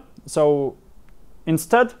lambda. So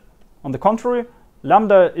instead, on the contrary,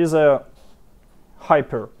 lambda is a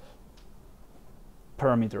hyper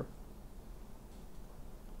parameter.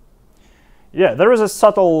 Yeah, there is a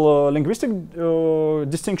subtle linguistic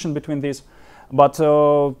distinction between these, but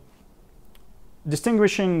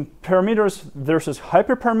distinguishing parameters versus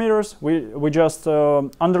hyperparameters, we just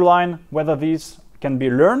underline whether these can be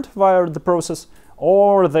learned via the process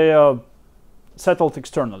or they are settled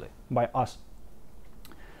externally by us.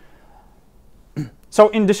 So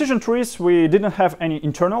in decision trees, we didn't have any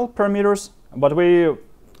internal parameters, but we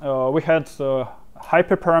had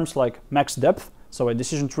hyperparams like max depth. So a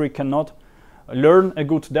decision tree cannot learn a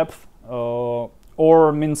good depth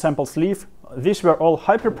or min sample sleeve. These were all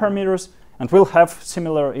hyperparameters, and we'll have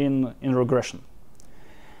similar in regression.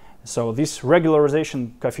 So this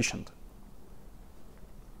regularization coefficient.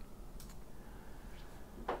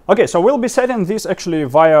 Okay, so we'll be setting this actually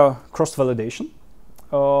via cross-validation.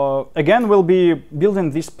 Again, we'll be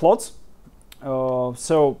building these plots.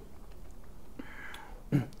 So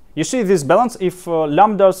you see this balance. If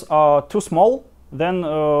lambdas are too small, then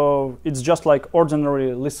it's just like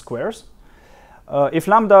ordinary least squares. If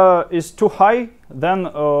lambda is too high, then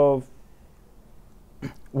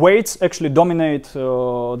weights actually dominate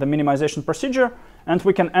the minimization procedure, and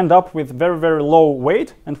we can end up with very, very low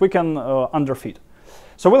weight, and we can underfit.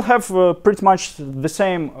 So we'll have pretty much the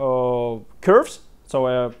same curves. So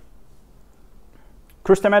a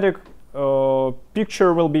systematic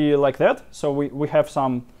picture will be like that. So we have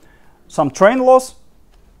some train loss,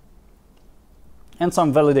 and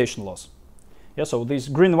some validation loss. Yeah, so this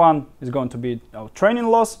green one is going to be our training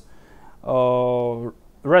loss,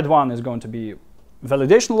 red one is going to be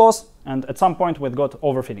validation loss, and at some point we've got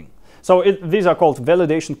overfitting. So these are called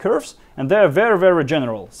validation curves, and they're very, very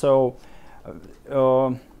general. So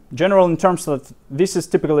general in terms that this is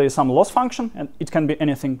typically some loss function, and it can be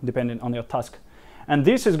anything depending on your task. And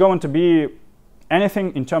this is going to be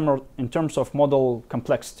anything in terms of model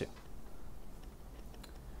complexity.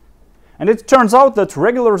 And it turns out that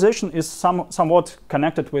regularization is somewhat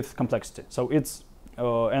connected with complexity. So it's,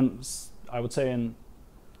 and I would say, in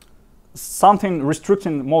something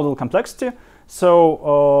restricting model complexity.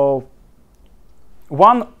 So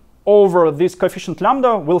 1 over this coefficient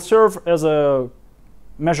lambda will serve as a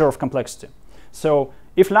measure of complexity. So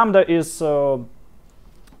if lambda is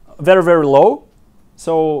very, very low,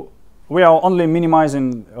 so we are only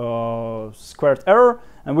minimizing squared error,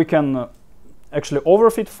 and we can actually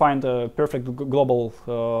overfit, find a perfect global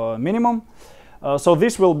minimum. So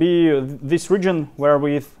this will be this region where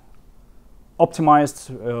we've optimized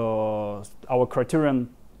our criterion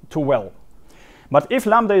too well. But if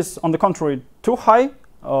lambda is, on the contrary, too high,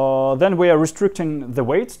 then we are restricting the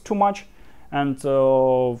weight too much, and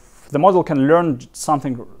the model can learn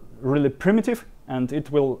something really primitive, and it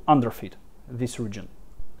will underfit this region.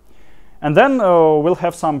 And then we'll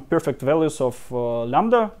have some perfect values of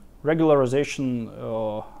lambda regularization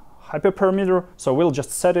hyperparameter, so we'll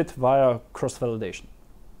just set it via cross-validation.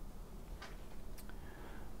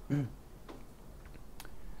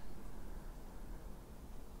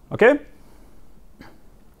 Okay?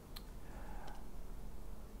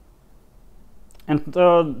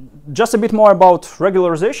 And just a bit more about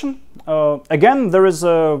regularization. Again, there is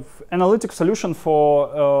an analytic solution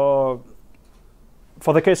for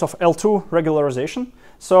the case of L2 regularization.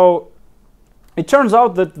 So it turns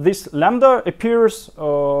out that this lambda appears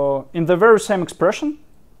in the very same expression,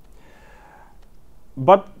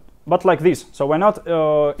 but like this. So we're not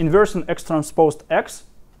inversing x transposed x,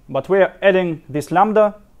 but we are adding this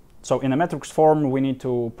lambda. So in a matrix form, we need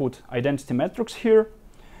to put identity matrix here,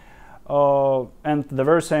 and the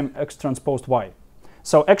very same x transposed y.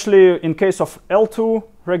 So actually, in case of L2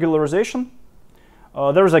 regularization,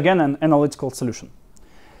 there is again an analytical solution.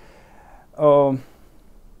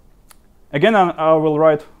 Again, I will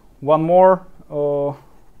write one more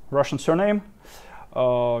Russian surname.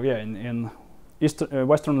 Yeah, in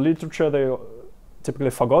Western literature, they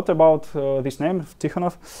typically forgot about this name,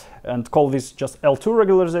 Tikhonov, and call this just L2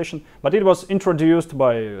 regularization. But it was introduced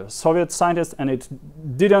by Soviet scientists, and it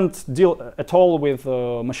didn't deal at all with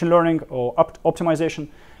machine learning or optimization.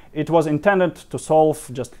 It was intended to solve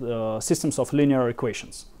just systems of linear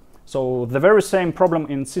equations. So the very same problem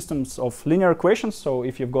in systems of linear equations. So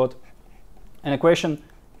if you've got an equation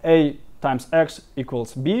a times x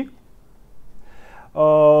equals b,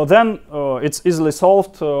 then it's easily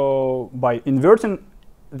solved by inverting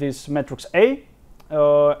this matrix A,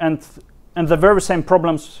 and the very same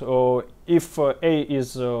problems if A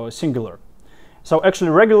is singular. So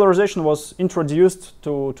actually, regularization was introduced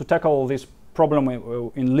to tackle this problem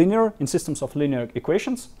in systems of linear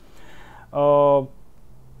equations.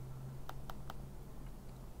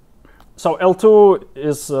 So L2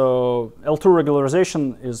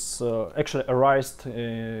 regularization is actually arised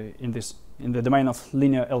in the domain of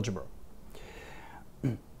linear algebra.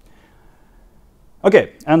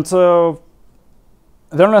 Okay, and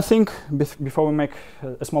then I think before we make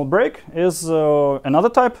a small break is another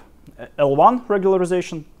type, L1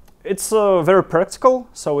 regularization. It's very practical,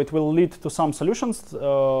 so it will lead to some solutions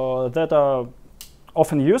that are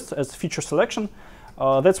often used as feature selection.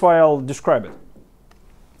 That's why I'll describe it.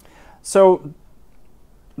 So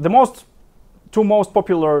the two most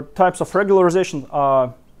popular types of regularization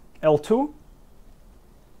are L2,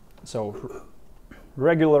 so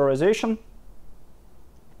regularization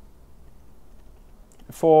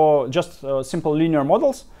for just simple linear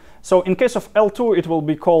models. So in case of L2, it will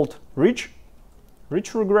be called rich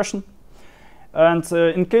regression. And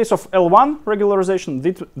in case of L1 regularization,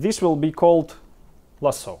 this will be called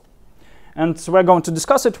lasso. And so we're going to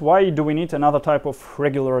discuss it. Why do we need another type of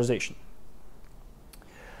regularization?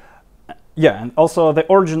 Yeah, and also the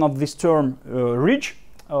origin of this term ridge.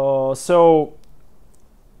 So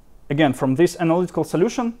again, from this analytical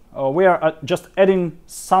solution, we are just adding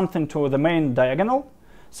something to the main diagonal.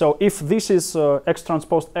 So if this is x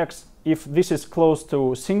transposed x, if this is close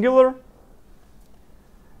to singular,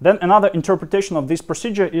 then another interpretation of this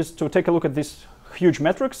procedure is to take a look at this huge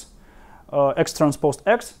matrix, x transposed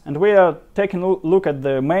x, and we are taking a look at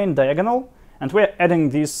the main diagonal, and we are adding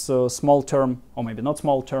this small term, or maybe not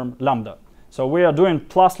small term, lambda. So we are doing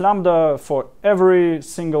plus lambda for every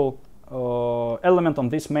single element on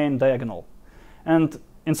this main diagonal. And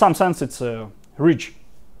in some sense, it's a ridge.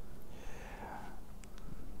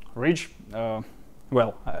 Ridge,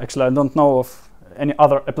 well, actually, I don't know of any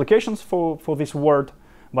other applications for this word,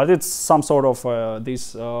 but it's some sort of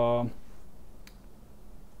this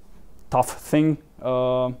tough thing.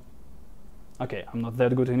 Okay, I'm not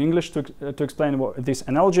that good in English to explain this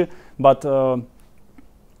analogy, but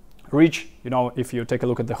ridge, you know, if you take a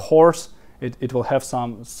look at the horse, it will have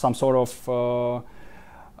some sort of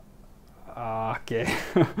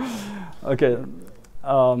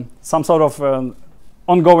some sort of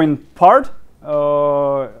ongoing part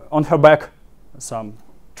on her back.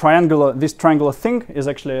 This triangular thing is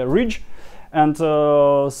actually a ridge, and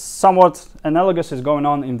somewhat analogous is going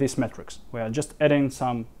on in this matrix. We are just adding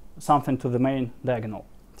something to the main diagonal.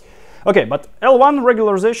 Okay, but L1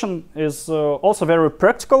 regularization is also very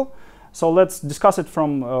practical, so let's discuss it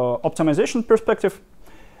from optimization perspective.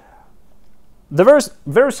 The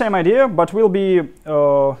very same idea, but we'll be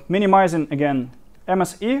minimizing again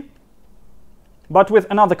MSE, but with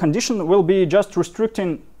another condition. We'll be just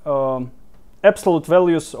restricting absolute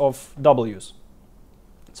values of W's.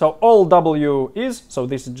 So all W is, so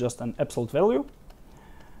this is just an absolute value.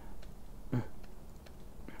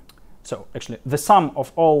 So actually the sum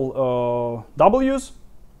of all W's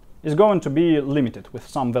is going to be limited with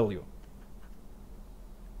some value.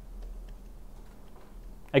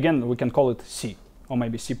 Again, we can call it C, or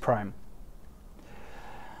maybe C prime.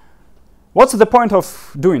 What's the point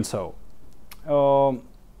of doing so?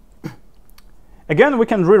 Again, we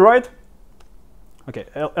can rewrite, okay,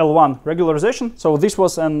 L1 regularization. So this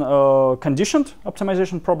was an conditioned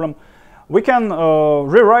optimization problem. We can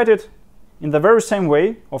rewrite it in the very same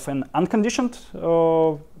way of an unconditioned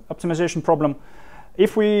optimization problem.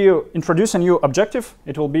 If we introduce a new objective,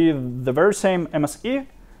 it will be the very same MSE,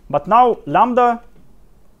 but now lambda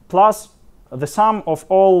plus the sum of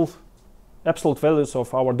all absolute values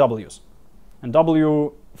of our W's, and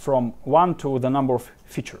W from 1 to the number of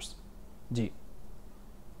features, D.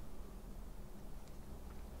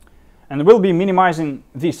 And we'll be minimizing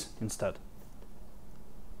this instead.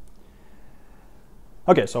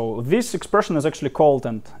 Okay, so this expression is actually called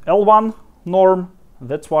an L1 norm.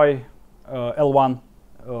 That's why L1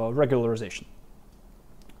 regularization.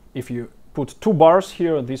 If you put 2 bars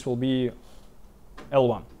here, this will be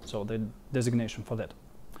L1, so the designation for that.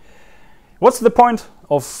 What's the point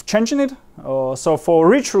of changing it? So for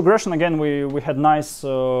rich regression, again, we had nice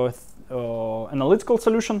analytical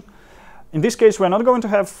solution. In this case, we're not going to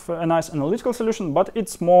have a nice analytical solution, but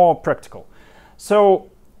it's more practical. So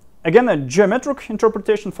again, a geometric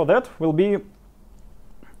interpretation for that will be,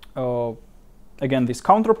 again, these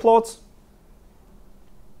counter plots.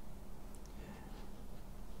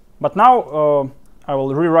 But now I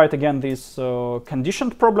will rewrite again this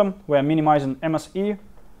conditioned problem. We're minimizing MSE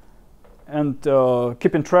and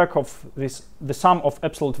keeping track of the sum of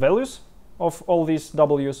absolute values of all these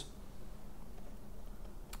W's.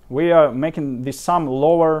 We are making this sum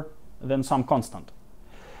lower than some constant.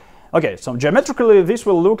 Okay, so geometrically this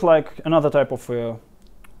will look like another type of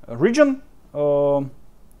region. You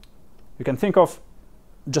can think of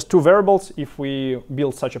just 2 variables if we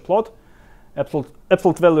build such a plot.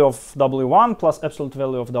 Absolute value of W1 plus absolute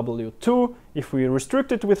value of W2. If we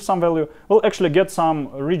restrict it with some value, we'll actually get some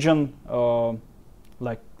region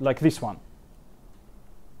like this one.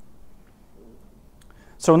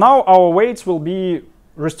 So now our weights will be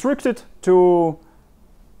restricted to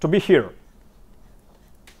be here.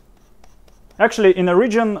 Actually, in a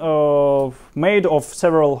region made of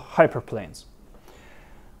several hyperplanes.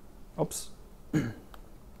 Oops.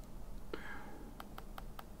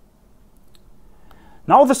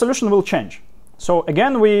 Now the solution will change. So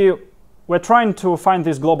again, we're trying to find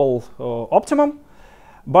this global optimum,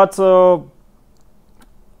 but a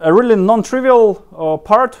really non-trivial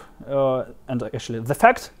part, and actually the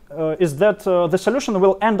fact, is that the solution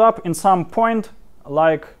will end up in some point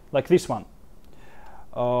like this one,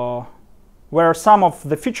 where some of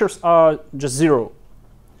the features are just 0.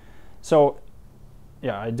 So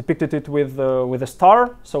yeah, I depicted it with a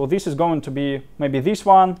star. So this is going to be maybe this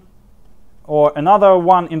one, or another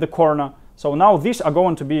one in the corner. So now these are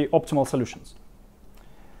going to be optimal solutions.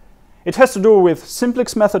 It has to do with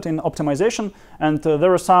simplex method in optimization, and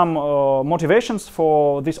there are some motivations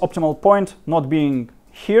for this optimal point not being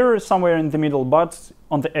here somewhere in the middle, but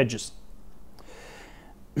on the edges.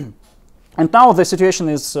 And now the situation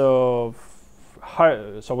is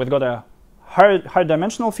high, so we've got a high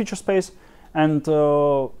dimensional feature space, and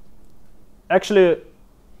actually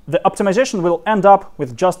the optimization will end up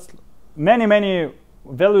with just many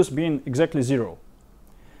values being exactly 0.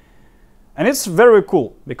 And it's very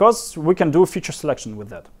cool because we can do feature selection with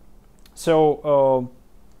that. So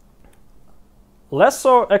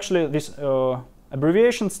LESSO, actually this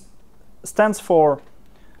abbreviation stands for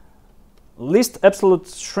least absolute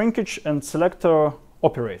shrinkage and selector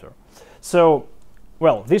operator. So,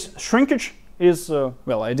 well, this shrinkage is,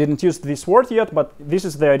 well, I didn't use this word yet, but this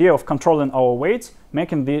is the idea of controlling our weights,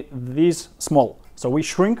 making these small. So we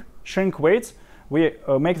shrink weights, we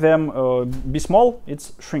make them be small,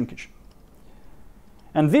 it's shrinkage.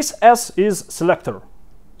 And this S is selector.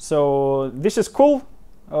 So this is cool.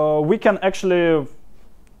 We can actually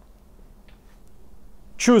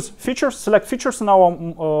choose features, select features in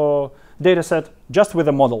our data set just with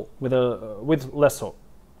a model, with LESSO.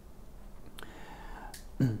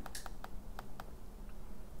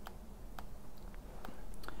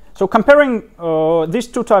 So comparing these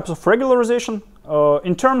two types of regularization,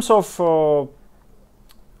 in terms of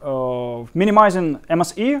minimizing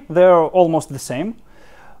MSE, they're almost the same.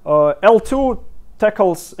 L2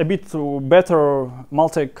 tackles a bit better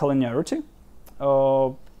multi-collinearity,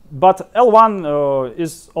 but L1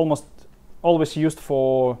 is almost always used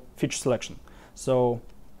for feature selection. So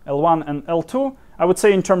L1 and L2, I would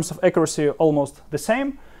say in terms of accuracy almost the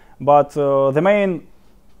same, but the main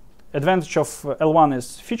advantage of L1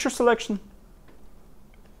 is feature selection,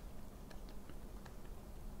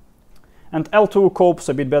 and L2 copes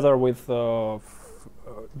a bit better with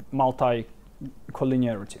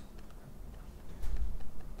multi-collinearity.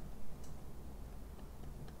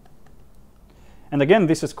 And again,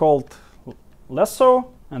 this is called LESSO,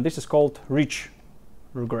 and this is called rich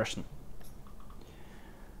regression.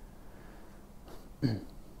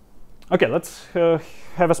 Okay, let's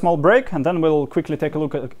have a small break, and then we'll quickly take a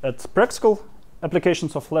look at practical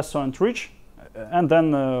applications of LESSO and rich, and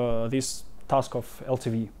then this task of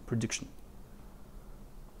LTV prediction.